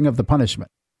deserving of the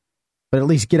punishment. But at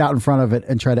least get out in front of it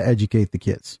and try to educate the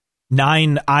kids.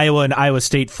 9 Iowa and Iowa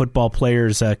State football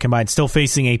players combined still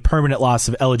facing a permanent loss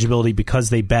of eligibility because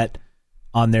they bet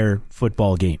on their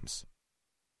football games.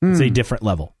 It's a different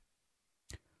level.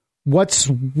 What's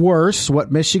worse,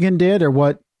 what Michigan did or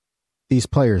what these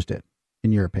players did,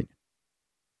 in your opinion?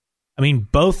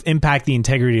 Both impact the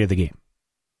integrity of the game.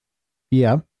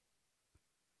 Yeah.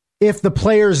 If the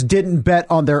players didn't bet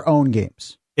on their own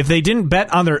games. If they didn't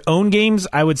bet on their own games,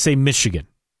 I would say Michigan.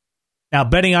 Now,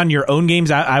 betting on your own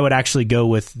games, I would actually go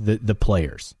with the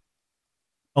players.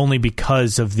 Only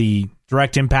because of the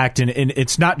direct impact. And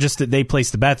it's not just that they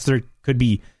place the bets. There could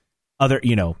be other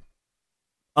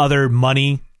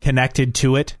money connected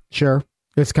to it. Sure.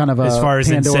 It's kind of a as far as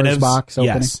Pandora's incentives, box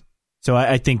opening. Yes. So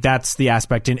I think that's the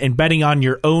aspect. And betting on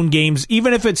your own games,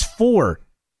 even if it's for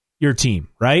your team,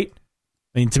 right?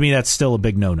 To me, that's still a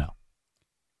big no-no.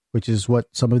 Which is what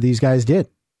some of these guys did.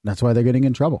 That's why they're getting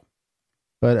in trouble.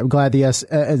 But I'm glad the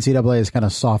NCAA has kind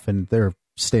of softened their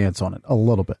stance on it a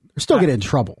little bit. They're still getting in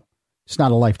trouble. It's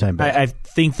not a lifetime ban. I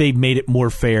think they've made it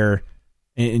more fair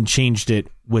and changed it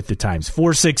with the times.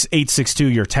 46862,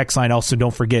 your text line. Also,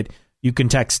 don't forget, you can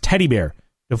text Teddy Bear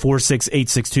to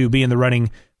 46862. Be in the running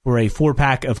for a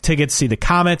 4-pack of tickets. See the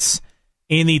Comets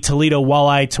and the Toledo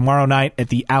Walleye tomorrow night at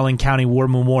the Allen County War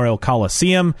Memorial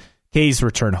Coliseum. K's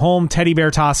return home. Teddy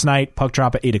Bear toss night. Puck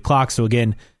drop at 8 o'clock. So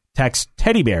again, text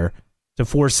Teddy Bear to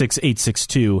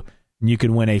 46862, and you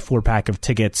can win a 4-pack of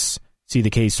tickets. See the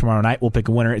K's tomorrow night. We'll pick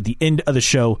a winner at the end of the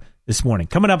show this morning.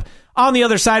 Coming up on the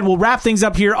other side, we'll wrap things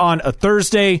up here on a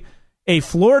Thursday. A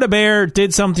Florida Bear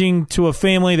did something to a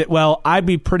family that, well, I'd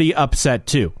be pretty upset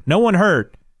too. No one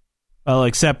hurt, well,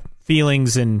 except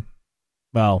feelings and,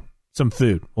 well, some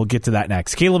food. We'll get to that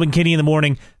next. Caleb and Kenny in the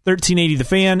morning, 1380 The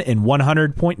Fan and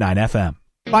 100.9 FM.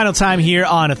 Final time here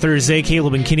on a Thursday.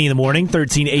 Caleb and Kenny in the morning,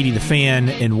 1380 The Fan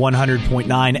and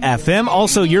 100.9 FM.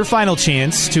 Also, your final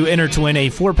chance to enter to win a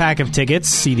 4-pack of tickets.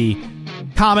 See the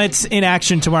Comets in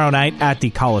action tomorrow night at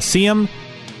the Coliseum.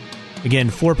 Again,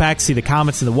 4-packs. See the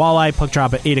Comets and the Walleye. Puck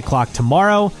drop at 8 o'clock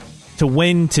tomorrow. To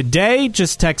win today,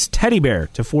 just text Teddy Bear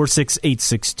to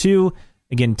 46862.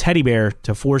 Again, Teddy Bear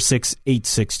to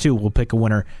 46862. We'll pick a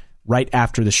winner right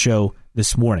after the show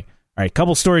this morning. All right,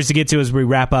 couple stories to get to as we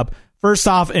wrap up. First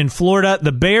off, in Florida,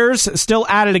 the Bears still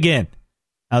at it again.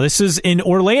 Now, this is in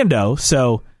Orlando,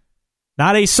 so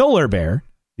not a Solar Bear,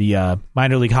 the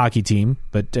minor league hockey team,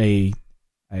 but I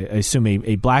assume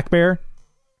a black bear.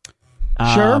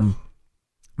 Sure.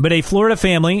 But a Florida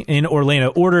family in Orlando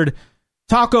ordered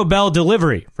Taco Bell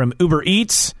delivery from Uber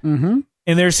Eats, and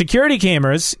their security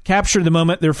cameras captured the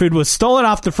moment their food was stolen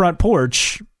off the front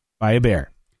porch by a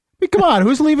bear. I mean, come on,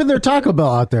 who's leaving their Taco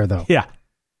Bell out there, though? Yeah.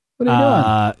 What are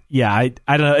you doing? Yeah,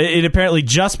 I don't know. It apparently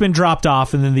just been dropped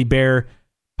off, and then the bear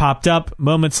popped up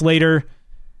moments later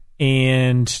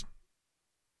and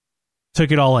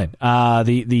took it all in.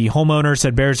 The homeowner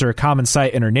said bears are a common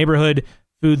sight in her neighborhood.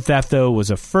 Food theft, though,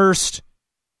 was a first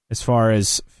as far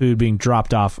as food being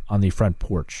dropped off on the front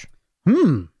porch.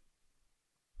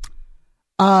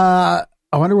 I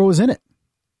wonder what was in it.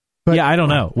 But, yeah, I don't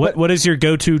know. What is your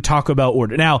go-to Taco Bell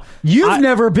order? Now, you've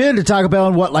never been to Taco Bell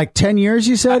in what, like 10 years,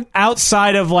 you said?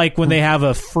 Outside of like when they have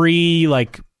a free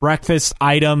like breakfast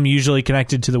item usually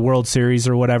connected to the World Series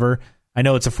or whatever. I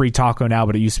know it's a free taco now,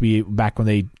 but it used to be back when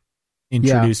they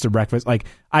introduced the breakfast. Like,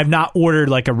 I've not ordered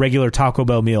like a regular Taco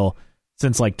Bell meal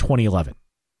since like 2011.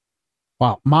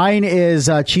 Wow. Mine is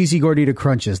cheesy gordita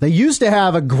crunches. They used to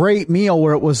have a great meal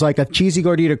where it was like a cheesy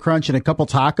gordita crunch and a couple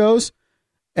tacos.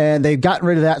 And they've gotten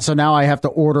rid of that, so now I have to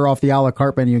order off the a la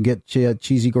carte menu and get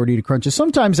cheesy gordita crunches.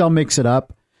 Sometimes I'll mix it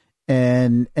up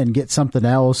and get something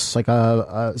else, like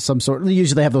some sort.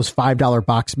 Usually they have those $5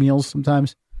 box meals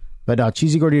sometimes, but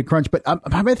cheesy gordita crunch. But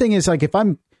my thing is, like, if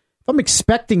I'm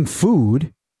expecting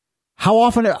food, how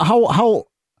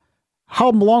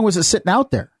long was it sitting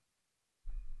out there?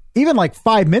 Even like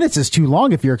 5 minutes is too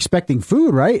long if you're expecting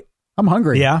food, right? I'm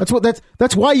hungry. Yeah,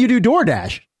 that's why you do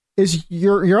DoorDash. Is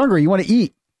you're hungry, you want to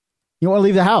eat. You want to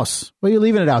leave the house. Why are you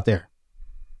leaving it out there?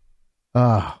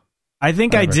 I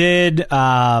think whatever. I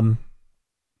did.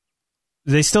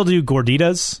 They still do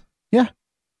gorditas. Yeah.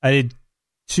 I did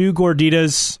 2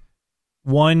 gorditas,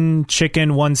 1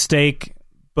 chicken, 1 steak,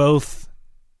 both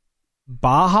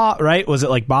Baja, right? Was it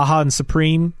like Baja and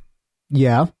Supreme?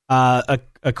 Yeah. A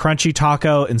crunchy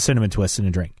taco and cinnamon twist in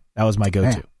a drink. That was my go-to.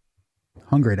 Man,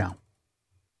 hungry now.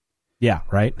 Yeah,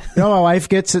 right? You know, my wife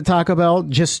gets at Taco Bell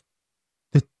just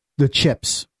the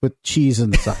chips with cheese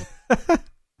on the side.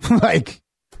 Like,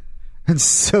 it's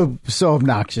so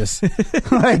obnoxious.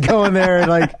 Like, going there and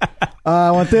like, I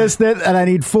want this, that, and I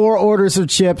need 4 orders of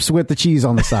chips with the cheese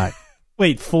on the side.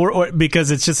 Wait, 4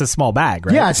 because it's just a small bag,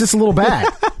 right? Yeah, it's just a little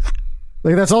bag.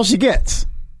 Like, that's all she gets.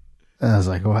 And I was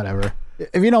like, whatever.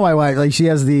 If you know my wife, like, she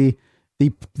has the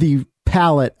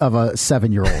palate of a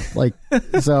 7-year-old. Like,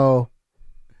 so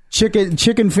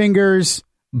chicken fingers,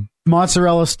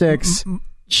 mozzarella sticks,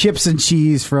 chips and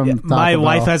cheese from Taco Bell. My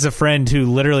wife has a friend who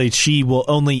literally, she will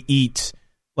only eat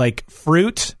like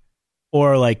fruit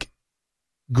or like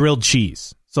grilled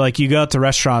cheese. So like you go out to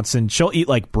restaurants and she'll eat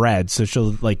like bread. So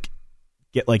she'll like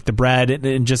get like the bread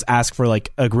and just ask for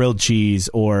like a grilled cheese,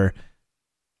 or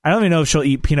I don't even know if she'll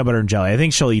eat peanut butter and jelly. I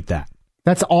think she'll eat that.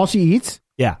 That's all she eats?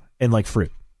 Yeah. And like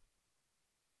fruit.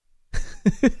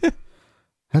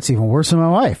 That's even worse than my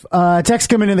wife. Text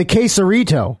coming in, the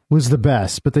quesarito was the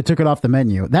best, but they took it off the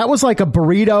menu. That was like a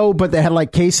burrito, but they had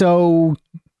like queso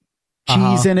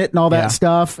cheese in it and all that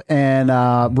stuff,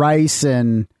 and rice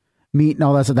and meat and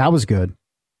all that stuff. That was good.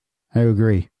 I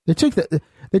agree. They took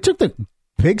the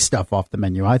big stuff off the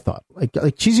menu. I thought like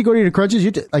cheesy gordita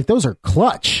crunches. Like those are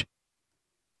clutch.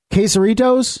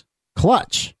 Quesaritos,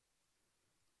 clutch.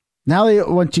 Now they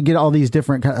want you to get all these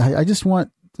different. I just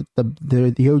want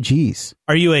the OGs.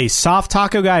 Are you a soft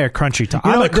taco guy or crunchy taco?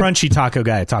 I'm a crunchy taco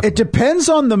guy. It depends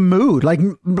on the mood. Like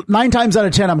 9 times out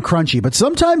of 10, I'm crunchy, but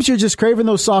sometimes you're just craving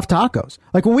those soft tacos.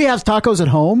 Like when we have tacos at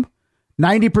home,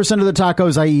 90% of the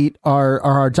tacos I eat are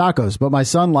hard tacos, but my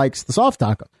son likes the soft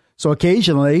taco. So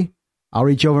occasionally I'll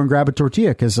reach over and grab a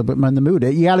tortilla because I'm in the mood.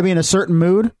 You got to be in a certain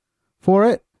mood for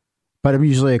it, but I'm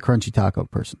usually a crunchy taco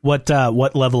person. What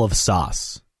level of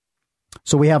sauce?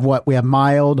 So we have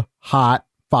mild, hot,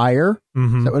 fire.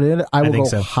 Mm-hmm. Is that what it is? I will go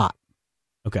so. Hot.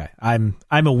 Okay. I'm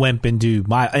a wimp and do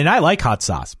mild, and I like hot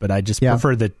sauce, but I just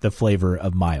prefer the flavor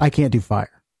of mild. I can't do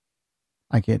fire.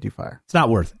 It's not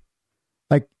worth it.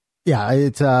 Like, yeah,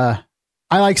 it's I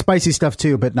like spicy stuff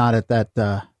too, but not at that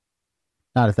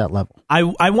level.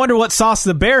 I wonder what sauce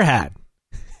the bear had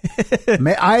from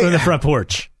the front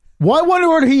porch. What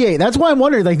order he ate? That's why I'm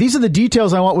wondering. Like, these are the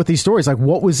details I want with these stories. Like,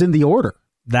 what was in the order?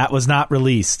 That was not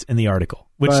released in the article,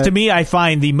 which to me I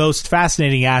find the most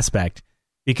fascinating aspect,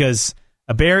 because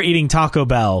a bear eating Taco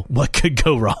Bell, what could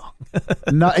go wrong?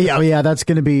 Yeah, that's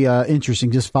going to be interesting.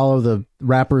 Just follow the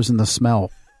wrappers and the smell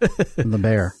from the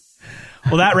bear.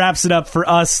 Well, that wraps it up for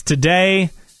us today.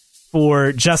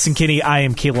 For Justin Kinney, I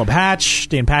am Caleb Hatch.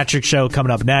 Dan Patrick Show coming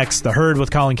up next. The Herd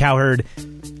with Colin Cowherd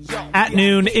at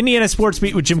noon. Indiana Sports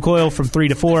Beat with Jim Coyle from 3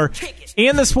 to 4.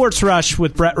 And the Sports Rush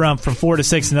with Brett Rump from 4 to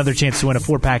 6. Another chance to win a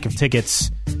 4-pack of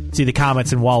tickets see the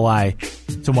Comets and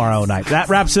Walleye tomorrow night. That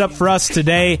wraps it up for us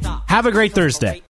today. Have a great Thursday.